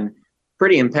has been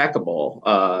pretty impeccable.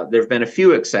 There have been a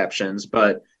few exceptions,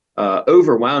 but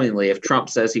overwhelmingly, if Trump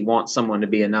says he wants someone to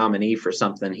be a nominee for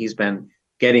something, he's been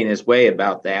getting his way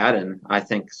about that. And I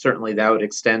think certainly that would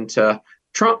extend to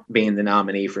Trump being the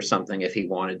nominee for something if he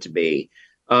wanted to be.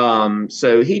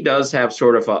 So he does have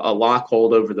sort of a lock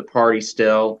hold over the party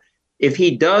still. If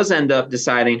he does end up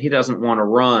deciding he doesn't want to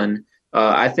run,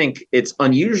 I think it's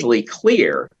unusually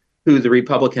clear who the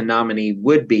Republican nominee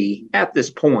would be at this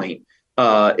point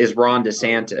is Ron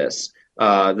DeSantis.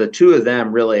 The two of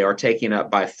them really are taking up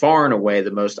by far and away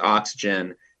the most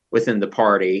oxygen within the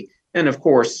party. And of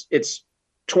course, it's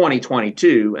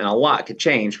 2022 and a lot could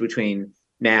change between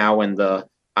now and the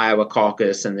Iowa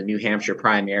caucus and the New Hampshire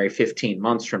primary 15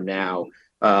 months from now.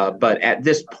 But at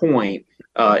this point,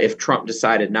 if Trump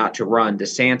decided not to run,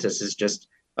 DeSantis is just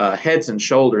heads and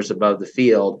shoulders above the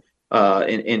field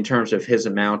in terms of his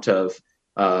amount of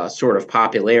sort of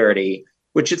popularity,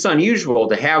 which it's unusual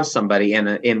to have somebody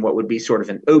in what would be sort of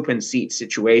an open seat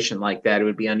situation like that. It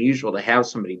would be unusual to have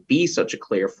somebody be such a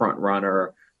clear front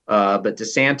runner. But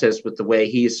DeSantis, with the way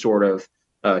he's sort of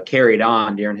carried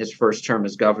on during his first term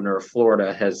as governor of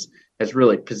Florida, has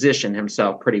really positioned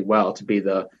himself pretty well to be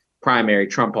the primary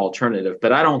Trump alternative.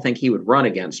 But I don't think he would run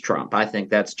against Trump. I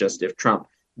think that's just if Trump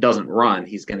doesn't run,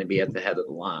 he's going to be at the head of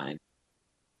the line.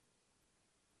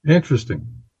 Interesting.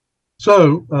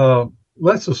 So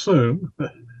let's assume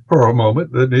for a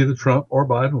moment that neither Trump or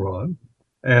Biden run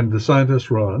and DeSantis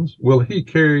runs. Will he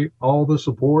carry all the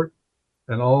support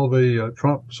and all the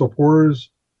Trump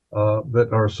supporters that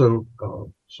are so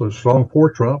strong for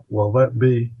Trump? Will that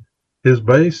be his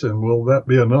base, and will that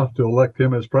be enough to elect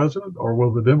him as president, or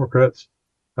will the Democrats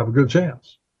have a good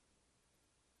chance?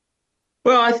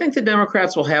 Well, I think the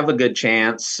Democrats will have a good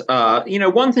chance.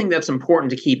 One thing that's important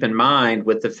to keep in mind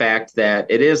with the fact that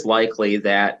it is likely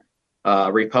that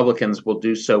Republicans will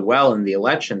do so well in the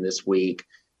election this week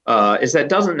is that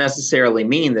doesn't necessarily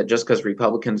mean that just because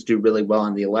Republicans do really well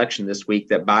in the election this week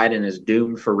that Biden is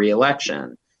doomed for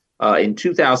re-election. In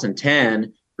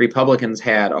 2010, Republicans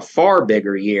had a far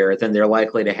bigger year than they're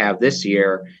likely to have this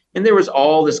year. And there was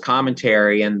all this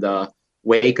commentary in the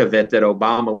wake of it that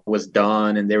Obama was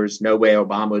done and there was no way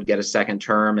Obama would get a second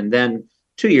term. And then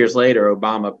 2 years later,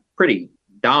 Obama pretty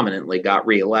dominantly got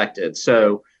reelected.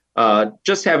 So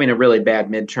just having a really bad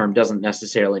midterm doesn't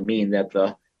necessarily mean that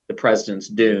the president's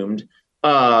doomed.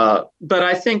 But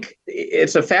I think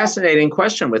it's a fascinating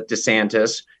question with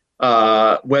DeSantis,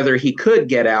 whether he could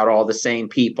get out all the same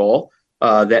people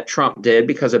that Trump did,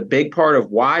 because a big part of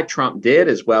why Trump did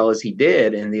as well as he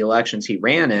did in the elections he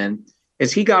ran in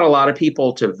is he got a lot of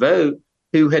people to vote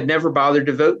who had never bothered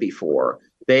to vote before.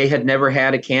 They had never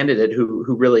had a candidate who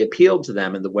really appealed to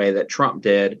them in the way that Trump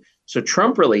did. So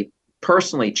Trump really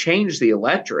personally changed the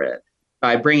electorate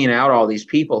by bringing out all these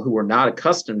people who were not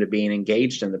accustomed to being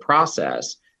engaged in the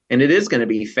process. And it is going to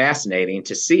be fascinating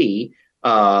to see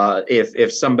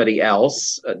if somebody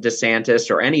else, DeSantis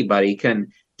or anybody, can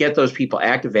get those people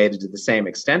activated to the same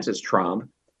extent as Trump,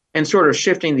 and sort of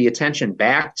shifting the attention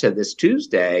back to this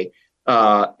Tuesday,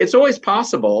 it's always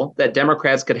possible that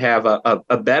Democrats could have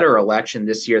a better election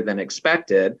this year than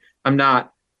expected. I'm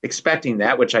not expecting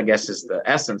that, which I guess is the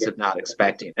essence of not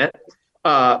expecting it.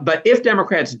 But if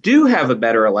Democrats do have a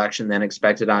better election than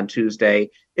expected on Tuesday,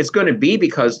 it's going to be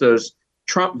because those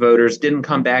Trump voters didn't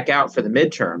come back out for the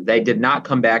midterm. They did not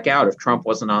come back out if Trump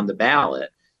wasn't on the ballot.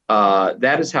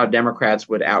 That is how Democrats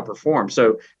would outperform.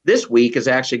 So this week is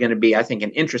actually going to be, I think,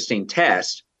 an interesting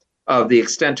test of the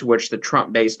extent to which the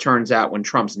Trump base turns out when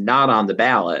Trump's not on the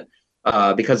ballot,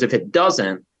 because if it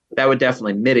doesn't, that would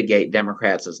definitely mitigate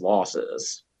Democrats'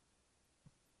 losses.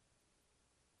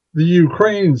 The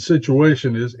Ukraine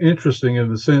situation is interesting in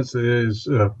the sense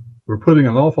that we're putting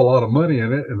an awful lot of money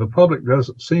in it, and the public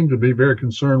doesn't seem to be very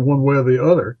concerned one way or the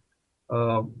other.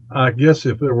 I guess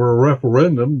if there were a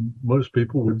referendum, most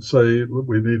people would say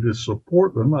we need to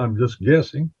support them. I'm just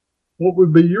guessing. What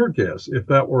would be your guess if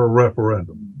that were a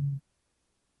referendum?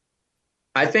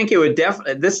 I think it would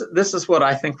definitely, this is what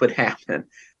I think would happen.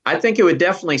 I think it would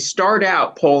definitely start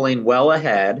out polling well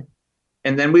ahead,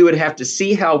 and then we would have to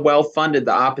see how well funded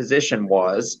the opposition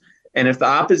was. And if the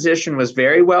opposition was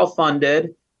very well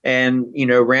funded and,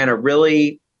 ran a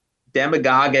really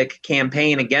demagogic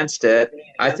campaign against it,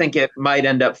 I think it might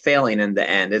end up failing in the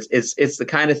end. It's the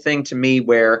kind of thing to me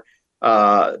where,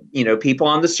 people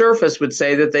on the surface would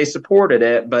say that they supported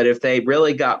it, but if they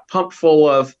really got pumped full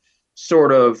of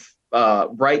sort of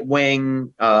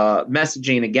right-wing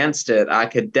messaging against it, I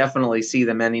could definitely see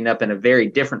them ending up in a very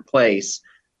different place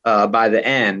by the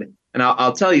end. And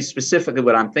I'll tell you specifically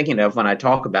what I'm thinking of when I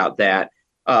talk about that.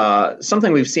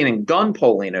 Something we've seen in gun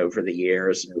polling over the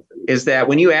years is that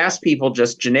when you ask people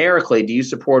just generically, do you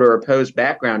support or oppose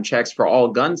background checks for all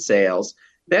gun sales,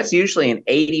 that's usually an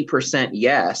 80%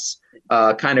 yes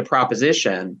kind of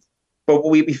proposition. But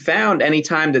what we found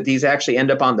anytime that these actually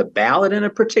end up on the ballot in a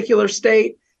particular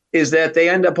state is that they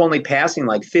end up only passing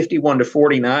like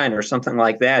 51-49 or something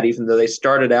like that, even though they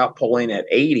started out polling at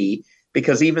 80,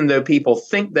 because even though people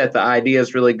think that the idea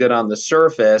is really good on the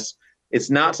surface, it's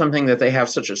not something that they have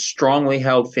such a strongly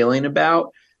held feeling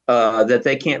about that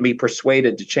they can't be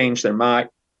persuaded to change their mind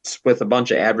with a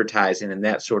bunch of advertising and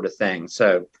that sort of thing.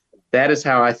 So that is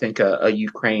how I think a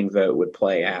Ukraine vote would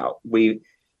play out. We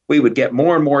would get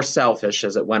more and more selfish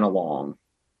as it went along.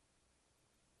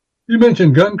 You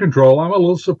mentioned gun control. I'm a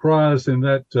little surprised in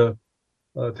that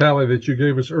tally that you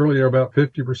gave us earlier, about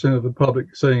 50% of the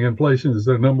public saying inflation is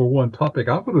their number one topic.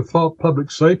 I would have thought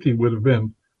public safety would have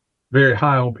been very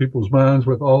high on people's minds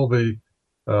with all the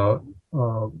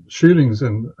shootings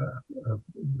and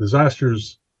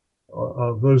disasters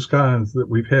of those kinds that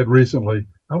we've had recently.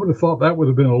 I would have thought that would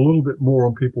have been a little bit more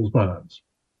on people's minds.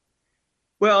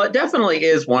 Well, it definitely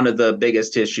is one of the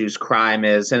biggest issues, crime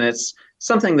is, and it's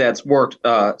something that's worked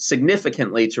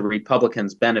significantly to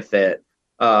Republicans' benefit,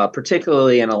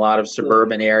 particularly in a lot of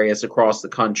suburban areas across the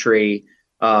country.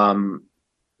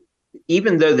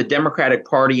 Even though the Democratic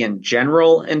Party in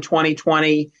general in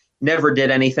 2020 never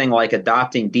did anything like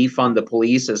adopting defund the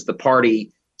police as the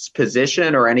party's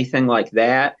position or anything like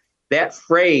that, that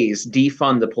phrase,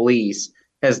 defund the police,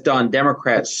 has done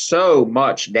Democrats so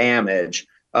much damage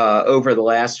over the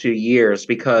last few years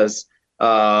because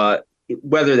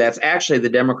whether that's actually the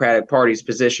Democratic Party's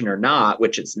position or not,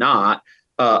 which it's not,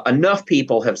 enough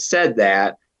people have said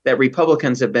that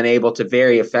Republicans have been able to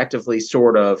very effectively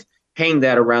sort of hang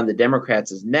that around the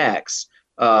Democrats' necks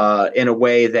in a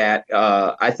way that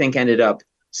I think ended up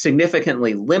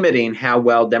significantly limiting how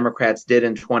well Democrats did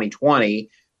in 2020.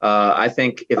 I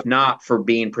think if not for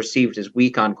being perceived as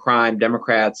weak on crime,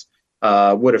 Democrats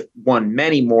would have won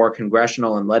many more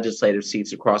congressional and legislative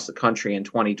seats across the country in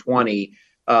 2020.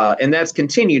 And that's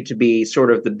continued to be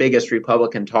sort of the biggest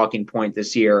Republican talking point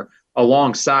this year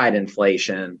alongside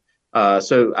inflation.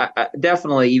 So I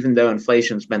definitely, even though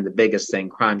inflation's been the biggest thing,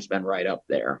 crime's been right up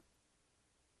there.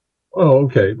 Oh,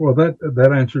 okay. Well,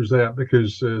 that answers that,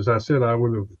 because as I said, I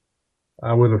would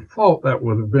have thought that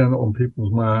would have been on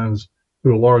people's minds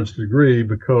to a large degree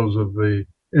because of the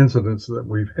incidents that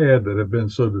we've had that have been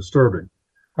so disturbing.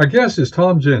 Our guest is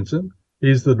Tom Jensen.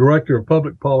 He's the Director of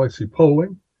Public Policy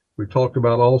Polling. We talked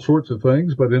about all sorts of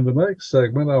things, but in the next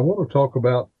segment, I want to talk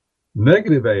about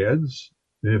negative ads,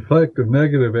 the effect of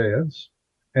negative ads,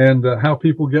 and how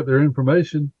people get their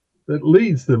information that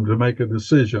leads them to make a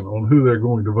decision on who they're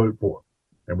going to vote for.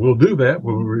 And we'll do that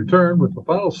when we return with the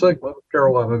final segment of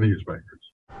Carolina Newsmakers.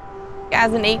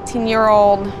 As an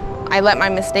 18-year-old, I let my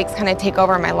mistakes kind of take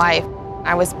over my life.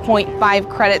 I was 0.5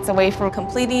 credits away from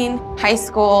completing high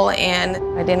school, and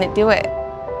I didn't do it.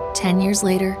 10 years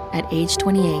later, at age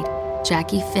 28,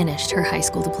 Jackie finished her high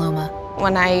school diploma.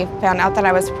 When I found out that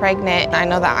I was pregnant, I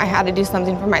know that I had to do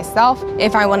something for myself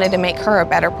if I wanted to make her a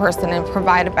better person and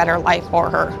provide a better life for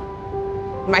her.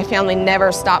 My family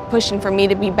never stopped pushing for me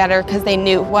to be better because they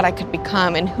knew what I could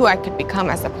become and who I could become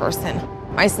as a person.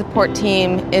 My support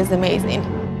team is amazing.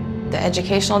 The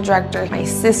educational director, my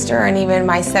sister, and even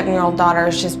my 7-year-old daughter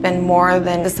has just been more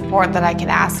than the support that I could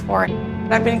ask for.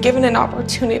 I've been given an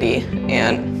opportunity,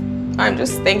 and I'm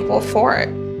just thankful for it.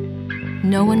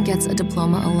 No one gets a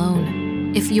diploma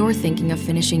alone. If you're thinking of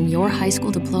finishing your high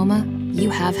school diploma, you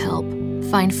have help.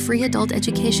 Find free adult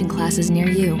education classes near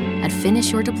you at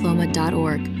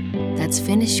finishyourdiploma.org. That's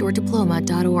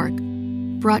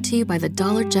finishyourdiploma.org. Brought to you by the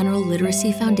Dollar General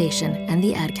Literacy Foundation and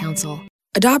the Ad Council.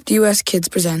 Adopt US Kids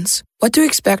presents What to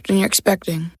Expect When You're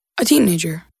Expecting a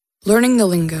Teenager. Learning the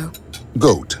lingo.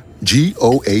 GOAT,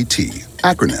 G-O-A-T,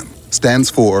 acronym, stands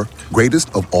for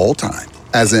Greatest of All Time.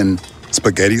 As in,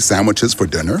 spaghetti sandwiches for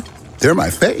dinner? They're my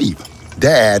fave.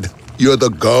 Dad, you're the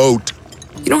GOAT.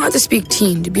 You don't have to speak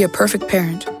teen to be a perfect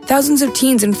parent. Thousands of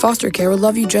teens in foster care will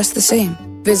love you just the same.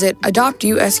 Visit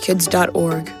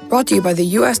adoptuskids.org. Brought to you by the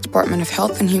U.S. Department of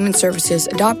Health and Human Services,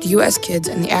 Adopt U.S. Kids,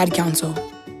 and the Ad Council.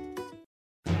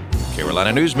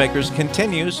 Carolina Newsmakers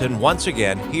continues, and once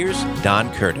again, here's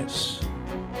Don Curtis.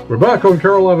 We're back on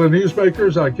Carolina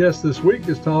Newsmakers. Our guest this week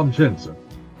is Tom Jensen.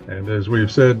 And as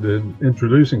we've said in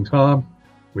introducing Tom,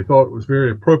 we thought it was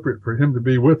very appropriate for him to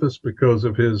be with us because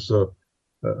of his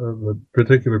the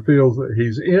particular fields that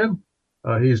he's in.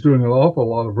 He's doing an awful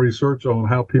lot of research on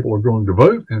how people are going to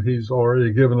vote, and he's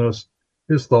already given us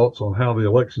his thoughts on how the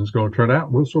election is going to turn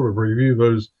out. We'll sort of review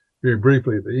those very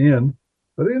briefly at the end.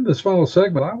 But in this final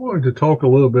segment, I wanted to talk a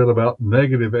little bit about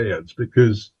negative ads,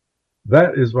 because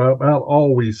that is about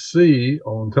all we see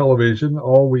on television,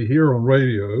 all we hear on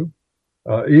radio.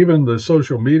 Even the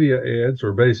social media ads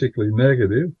are basically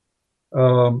negative.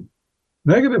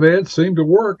 Negative ads seem to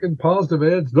work and positive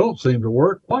ads don't seem to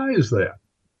work. Why is that?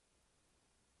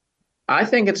 I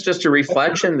think it's just a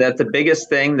reflection that the biggest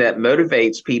thing that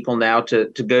motivates people now to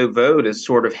go vote is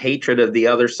sort of hatred of the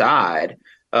other side.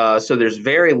 So there's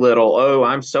very little, oh,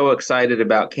 I'm so excited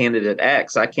about candidate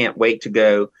X, I can't wait to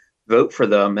go vote for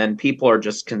them. And people are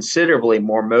just considerably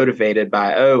more motivated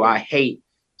by, oh, I hate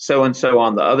so-and-so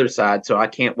on the other side, so I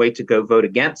can't wait to go vote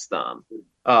against them.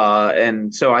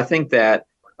 And so I think that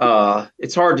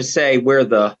it's hard to say where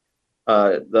the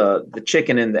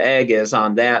chicken and the egg is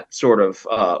on that sort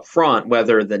of front,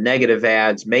 whether the negative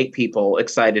ads make people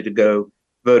excited to go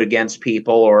vote against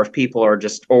people, or if people are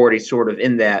just already sort of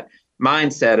in that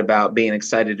mindset about being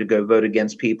excited to go vote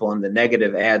against people and the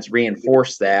negative ads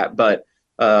reinforce that. But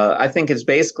I think it's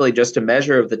basically just a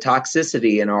measure of the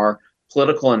toxicity in our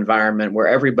political environment where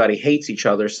everybody hates each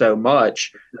other so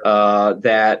much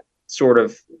that sort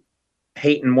of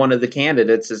hating one of the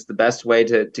candidates is the best way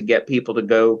to get people to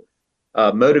go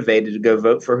motivated to go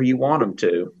vote for who you want them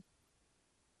to.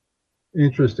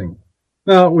 Interesting.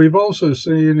 Now, we've also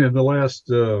seen in the last,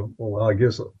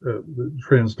 the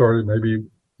trend started maybe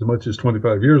as much as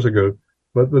 25 years ago,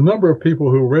 but the number of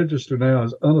people who register now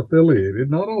as unaffiliated,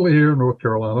 not only here in North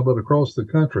Carolina, but across the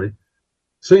country,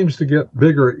 seems to get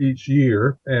bigger each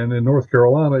year. And in North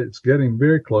Carolina, it's getting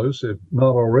very close, if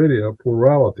not already a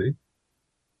plurality.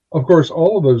 Of course,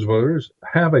 all of those voters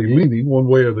have a leaning one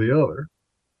way or the other.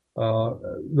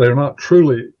 They're not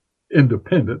truly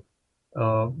independent.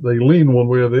 They lean one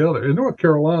way or the other. In North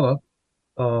Carolina,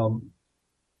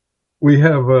 we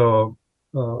have a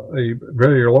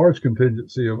very large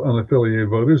contingency of unaffiliated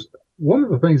voters. One of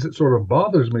the things that sort of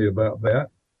bothers me about that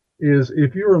is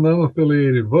if you're an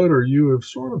unaffiliated voter, you have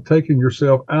sort of taken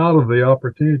yourself out of the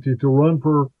opportunity to run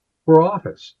for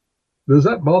office. Does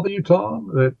that bother you, Tom,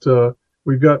 that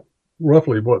we've got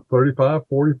roughly,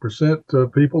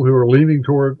 35-40% people who are leaning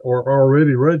toward or are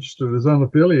already registered as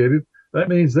unaffiliated? That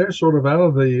means they're sort of out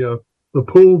of the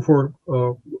pool for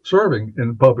serving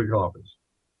in public office.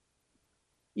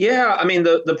 Yeah, I mean,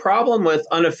 the problem with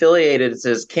unaffiliated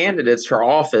as candidates for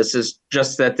office is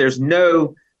just that there's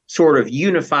no sort of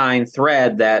unifying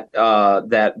thread that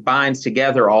that binds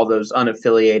together all those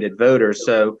unaffiliated voters.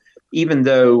 So even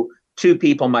though two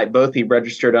people might both be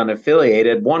registered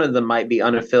unaffiliated, one of them might be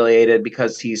unaffiliated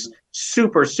because he's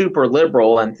super, super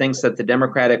liberal and thinks that the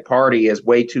Democratic Party is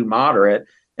way too moderate.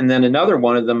 And then another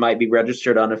one of them might be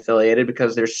registered unaffiliated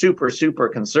because they're super, super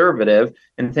conservative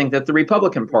and think that the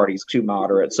Republican Party is too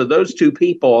moderate. So those two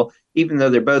people, even though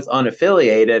they're both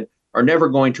unaffiliated, are never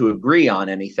going to agree on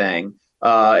anything.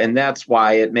 And that's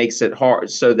why it makes it hard,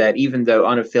 so that even though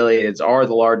unaffiliateds are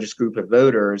the largest group of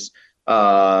voters,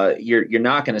 you're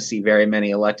not going to see very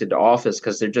many elected to office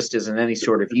because there just isn't any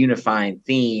sort of unifying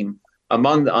theme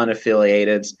among the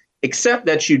unaffiliateds, except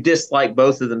that you dislike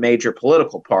both of the major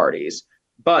political parties.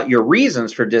 But your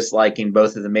reasons for disliking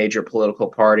both of the major political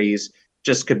parties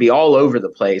just could be all over the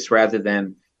place rather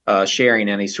than sharing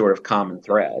any sort of common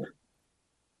thread.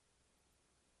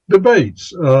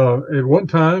 Debates. At one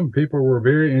time, people were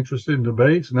very interested in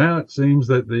debates. Now it seems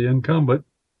that the incumbent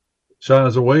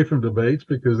shies away from debates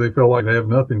because they feel like they have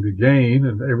nothing to gain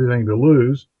and everything to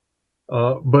lose.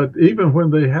 But even when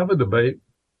they have a debate,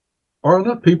 are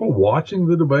enough people watching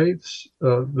the debates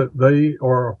that they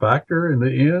are a factor in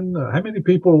the end? How many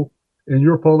people in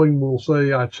your polling will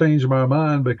say, I changed my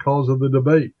mind because of the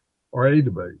debate or a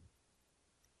debate?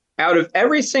 Out of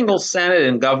every single Senate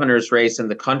and governor's race in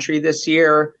the country this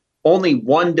year, only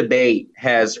one debate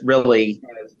has really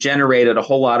generated a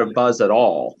whole lot of buzz at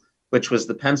all, which was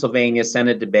the Pennsylvania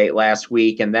Senate debate last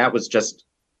week. And that was just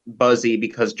buzzy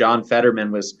because John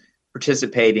Fetterman was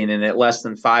participating in it less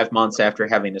than 5 months after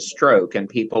having a stroke. And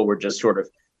people were just sort of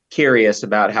curious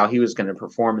about how he was going to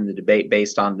perform in the debate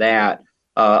based on that.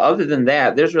 Other than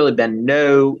that, there's really been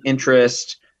no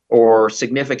interest or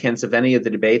significance of any of the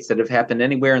debates that have happened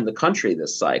anywhere in the country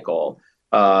this cycle.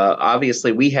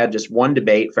 Obviously, we had just one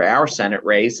debate for our Senate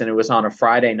race, and it was on a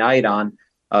Friday night on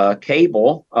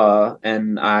cable.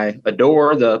 And I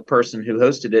adore the person who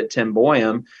hosted it, Tim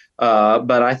Boyum.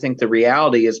 But I think the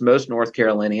reality is most North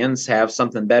Carolinians have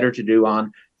something better to do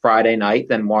on Friday night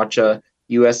than watch a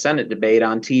U.S. Senate debate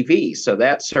on TV. So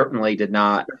that certainly did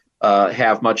not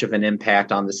have much of an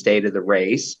impact on the state of the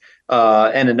race.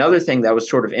 And another thing that was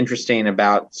sort of interesting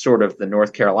about sort of the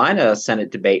North Carolina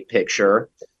Senate debate picture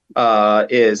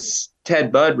is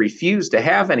Ted Budd refused to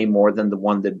have any more than the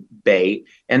one debate,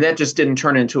 and that just didn't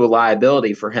turn into a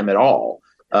liability for him at all.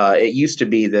 It used to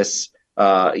be this,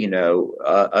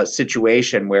 a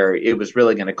situation where it was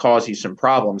really going to cause you some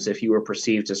problems if you were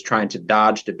perceived as trying to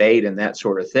dodge debate and that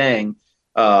sort of thing.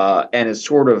 And as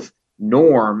sort of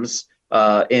norms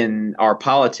in our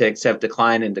politics have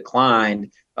declined and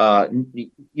declined,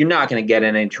 you're not going to get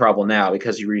in any trouble now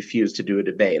because you refuse to do a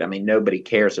debate. I mean, nobody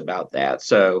cares about that.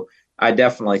 So I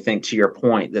definitely think, to your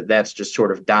point, that that's just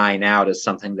sort of dying out as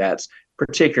something that's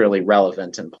particularly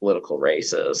relevant in political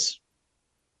races.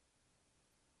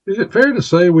 Is it fair to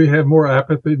say we have more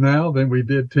apathy now than we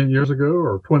did 10 years ago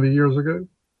or 20 years ago?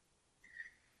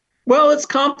 Well, it's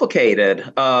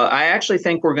complicated. I actually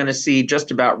think we're going to see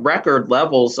just about record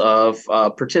levels of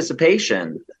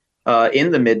participation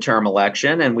in the midterm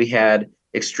election. And we had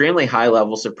extremely high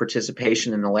levels of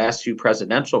participation in the last few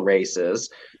presidential races.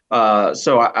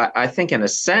 So I think, in a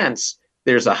sense,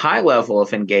 there's a high level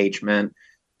of engagement.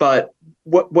 But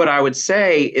what I would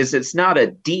say is it's not a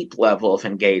deep level of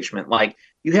engagement. Like,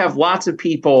 you have lots of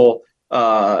people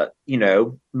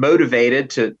motivated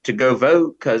to go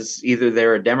vote because either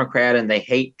they're a Democrat and they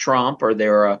hate Trump, or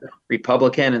they're a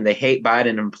Republican and they hate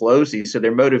Biden and Pelosi. So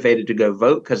they're motivated to go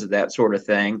vote because of that sort of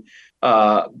thing.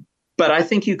 But I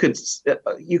think you could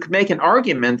make an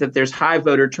argument that there's high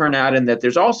voter turnout and that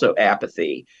there's also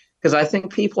apathy, because I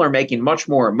think people are making much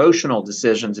more emotional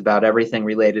decisions about everything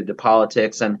related to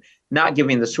politics and not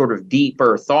giving the sort of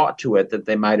deeper thought to it that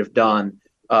they might have done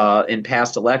in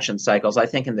past election cycles. I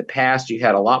think in the past you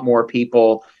had a lot more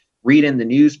people reading the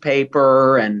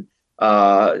newspaper and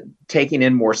taking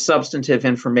in more substantive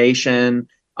information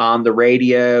on the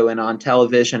radio and on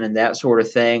television and that sort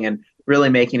of thing, and really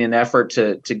making an effort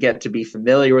to get to be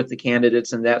familiar with the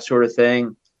candidates and that sort of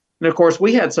thing. And of course,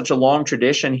 we had such a long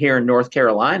tradition here in North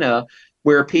Carolina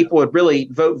where people would really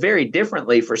vote very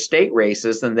differently for state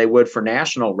races than they would for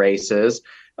national races,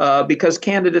 because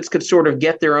candidates could sort of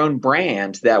get their own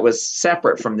brand that was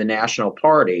separate from the national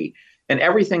party. And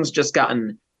everything's just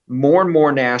gotten more and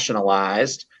more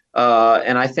nationalized.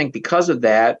 And I think because of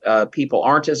that, people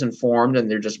aren't as informed and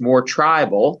they're just more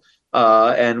tribal.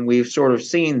 And we've sort of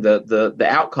seen the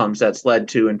outcomes that's led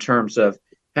to in terms of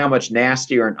how much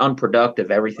nastier and unproductive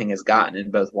everything has gotten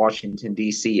in both Washington,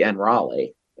 D.C. and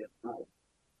Raleigh.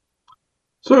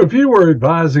 So if you were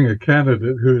advising a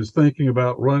candidate who is thinking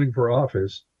about running for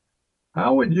office,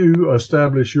 how would you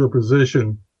establish your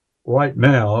position right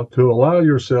now to allow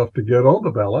yourself to get on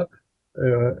the ballot,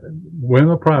 win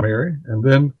a primary, and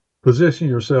then position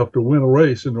yourself to win a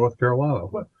race in North Carolina?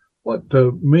 What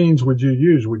means would you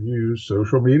use? Would you use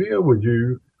social media? Would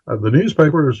you, the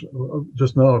newspaper is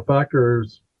just not a factor.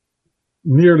 It's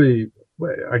nearly,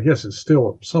 I guess it's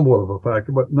still somewhat of a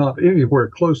factor, but not anywhere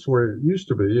close to where it used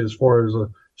to be as far as a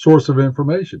source of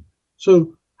information.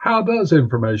 So how does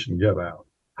information get out?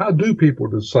 how do people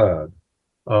decide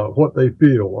what they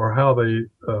feel or how they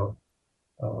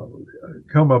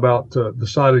come about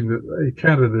deciding that a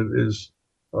candidate is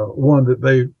one that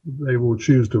they will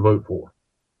choose to vote for?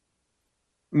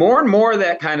 More and more of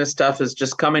that kind of stuff is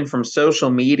just coming from social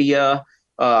media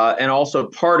and also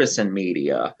partisan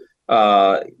media,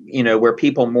 where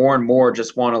people more and more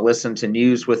just want to listen to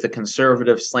news with a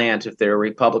conservative slant if they're a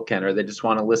Republican, or they just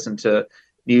want to listen to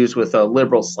news with a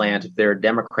liberal slant if they're a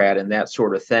Democrat, and that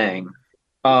sort of thing.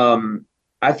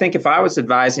 I think if I was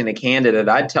advising a candidate,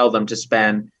 I'd tell them to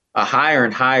spend a higher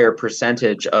and higher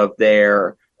percentage of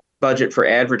their budget for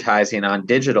advertising on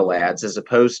digital ads as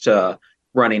opposed to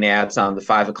running ads on the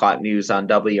 5 o'clock news on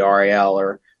WRAL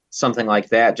or something like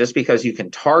that, just because you can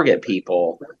target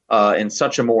people in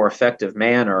such a more effective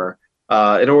manner.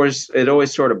 It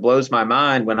always sort of blows my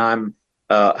mind when I'm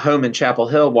home in Chapel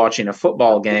Hill watching a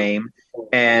football game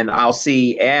and I'll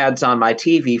see ads on my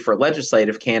TV for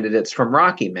legislative candidates from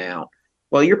Rocky Mount.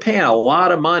 Well, you're paying a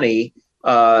lot of money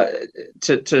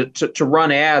to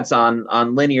run ads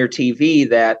on linear TV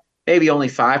that maybe only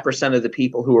 5% of the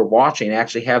people who are watching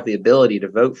actually have the ability to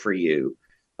vote for you.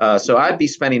 So I'd be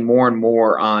spending more and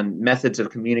more on methods of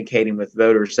communicating with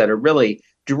voters that are really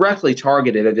directly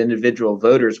targeted at individual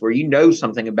voters, where you know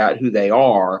something about who they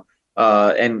are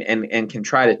and can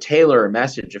try to tailor a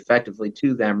message effectively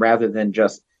to them rather than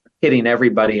just hitting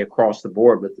everybody across the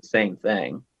board with the same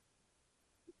thing.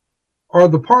 Are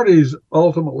the parties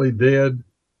ultimately dead?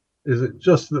 Is it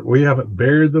just that we haven't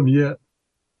buried them yet?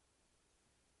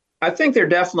 I think they're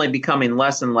definitely becoming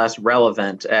less and less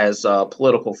relevant as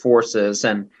political forces.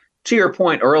 And to your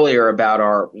point earlier about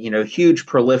our, huge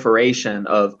proliferation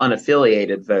of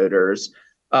unaffiliated voters,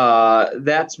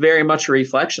 that's very much a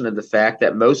reflection of the fact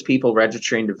that most people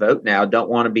registering to vote now don't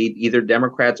want to be either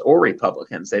Democrats or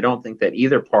Republicans. They don't think that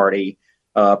either party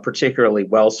particularly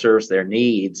well serves their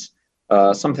needs.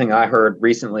 Something I heard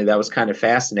recently that was kind of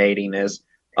fascinating is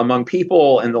among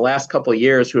people in the last couple of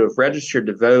years who have registered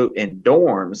to vote in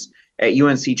dorms at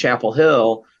UNC Chapel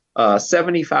Hill,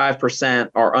 75%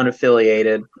 are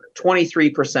unaffiliated,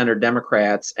 23% are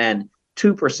Democrats, and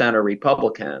 2% are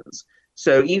Republicans.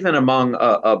 So even among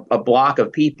a block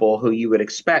of people who you would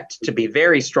expect to be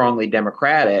very strongly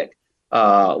Democratic,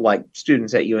 like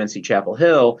students at UNC Chapel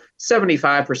Hill,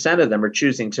 75% of them are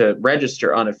choosing to register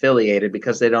unaffiliated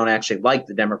because they don't actually like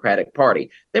the Democratic Party.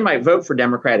 They might vote for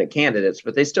Democratic candidates,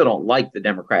 but they still don't like the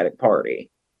Democratic Party.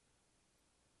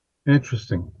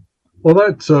 Interesting. Well,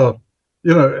 that's, when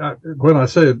I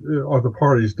say are the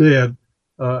parties dead,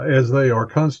 as they are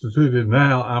constituted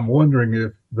now, I'm wondering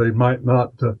if they might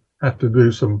not have to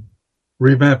do some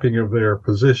revamping of their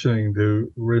positioning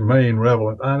to remain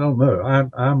relevant. I don't know.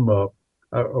 I'm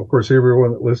of course,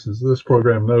 everyone that listens to this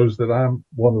program knows that I'm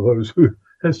one of those who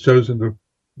has chosen to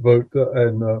vote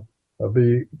and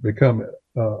become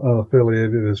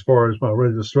unaffiliated as far as my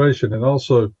registration. And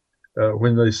also,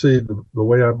 when they see the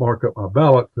way I mark up my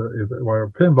ballot, if it were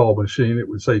a pinball machine, it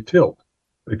would say tilt,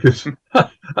 because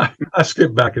I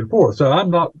skip back and forth. So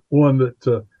I'm not one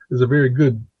that is a very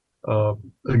good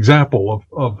example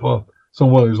of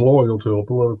someone who's loyal to a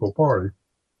political party.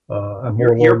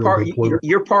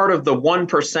 You're part of the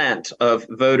 1% of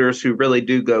voters who really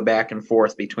do go back and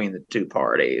forth between the two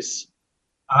parties.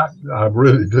 I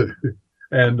really do,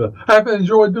 and I've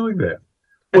enjoyed doing that.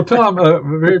 Well, Tom,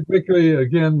 very quickly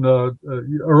again,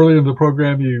 early in the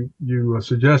program, you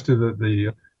suggested that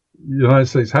the United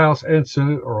States House and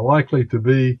Senate are likely to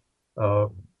be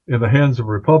in the hands of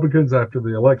Republicans after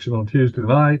the election on Tuesday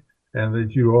night, and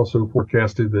that you also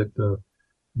forecasted that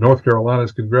North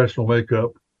Carolina's congressional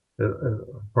makeup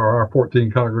for our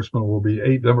 14 congressmen will be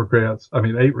 8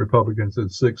 Republicans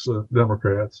and 6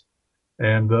 Democrats.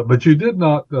 And but you did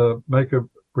not make a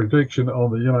prediction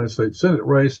on the United States Senate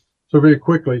race. So very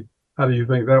quickly, how do you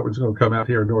think that was going to come out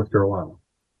here in North Carolina?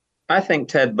 I think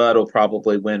Ted Budd will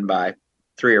probably win by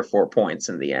 3 or 4 points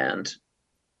in the end.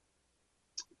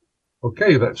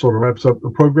 Okay, that sort of wraps up the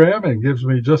program and gives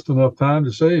me just enough time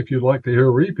to say if you'd like to hear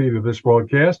a repeat of this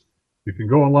broadcast, you can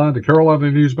go online to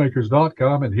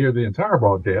carolinanewsmakers.com and hear the entire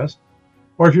broadcast.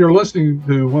 Or if you're listening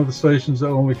to one of the stations that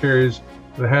only carries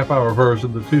the half-hour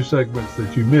version, the 2 segments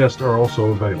that you missed are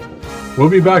also available. We'll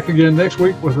be back again next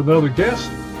week with another guest,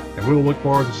 and we'll look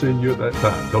forward to seeing you at that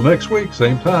time. Till next week,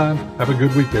 same time. Have a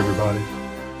good week, everybody.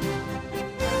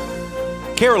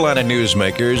 Carolina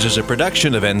Newsmakers is a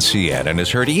production of NCN and is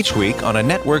heard each week on a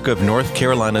network of North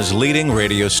Carolina's leading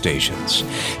radio stations.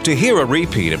 To hear a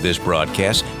repeat of this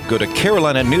broadcast, go to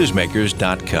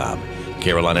carolinanewsmakers.com.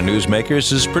 Carolina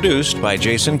Newsmakers is produced by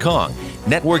Jason Kong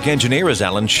Network engineer is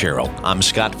Alan Sherrill. I'm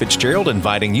Scott Fitzgerald,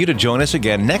 inviting you to join us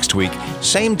again next week,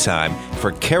 same time,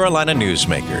 for Carolina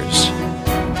Newsmakers.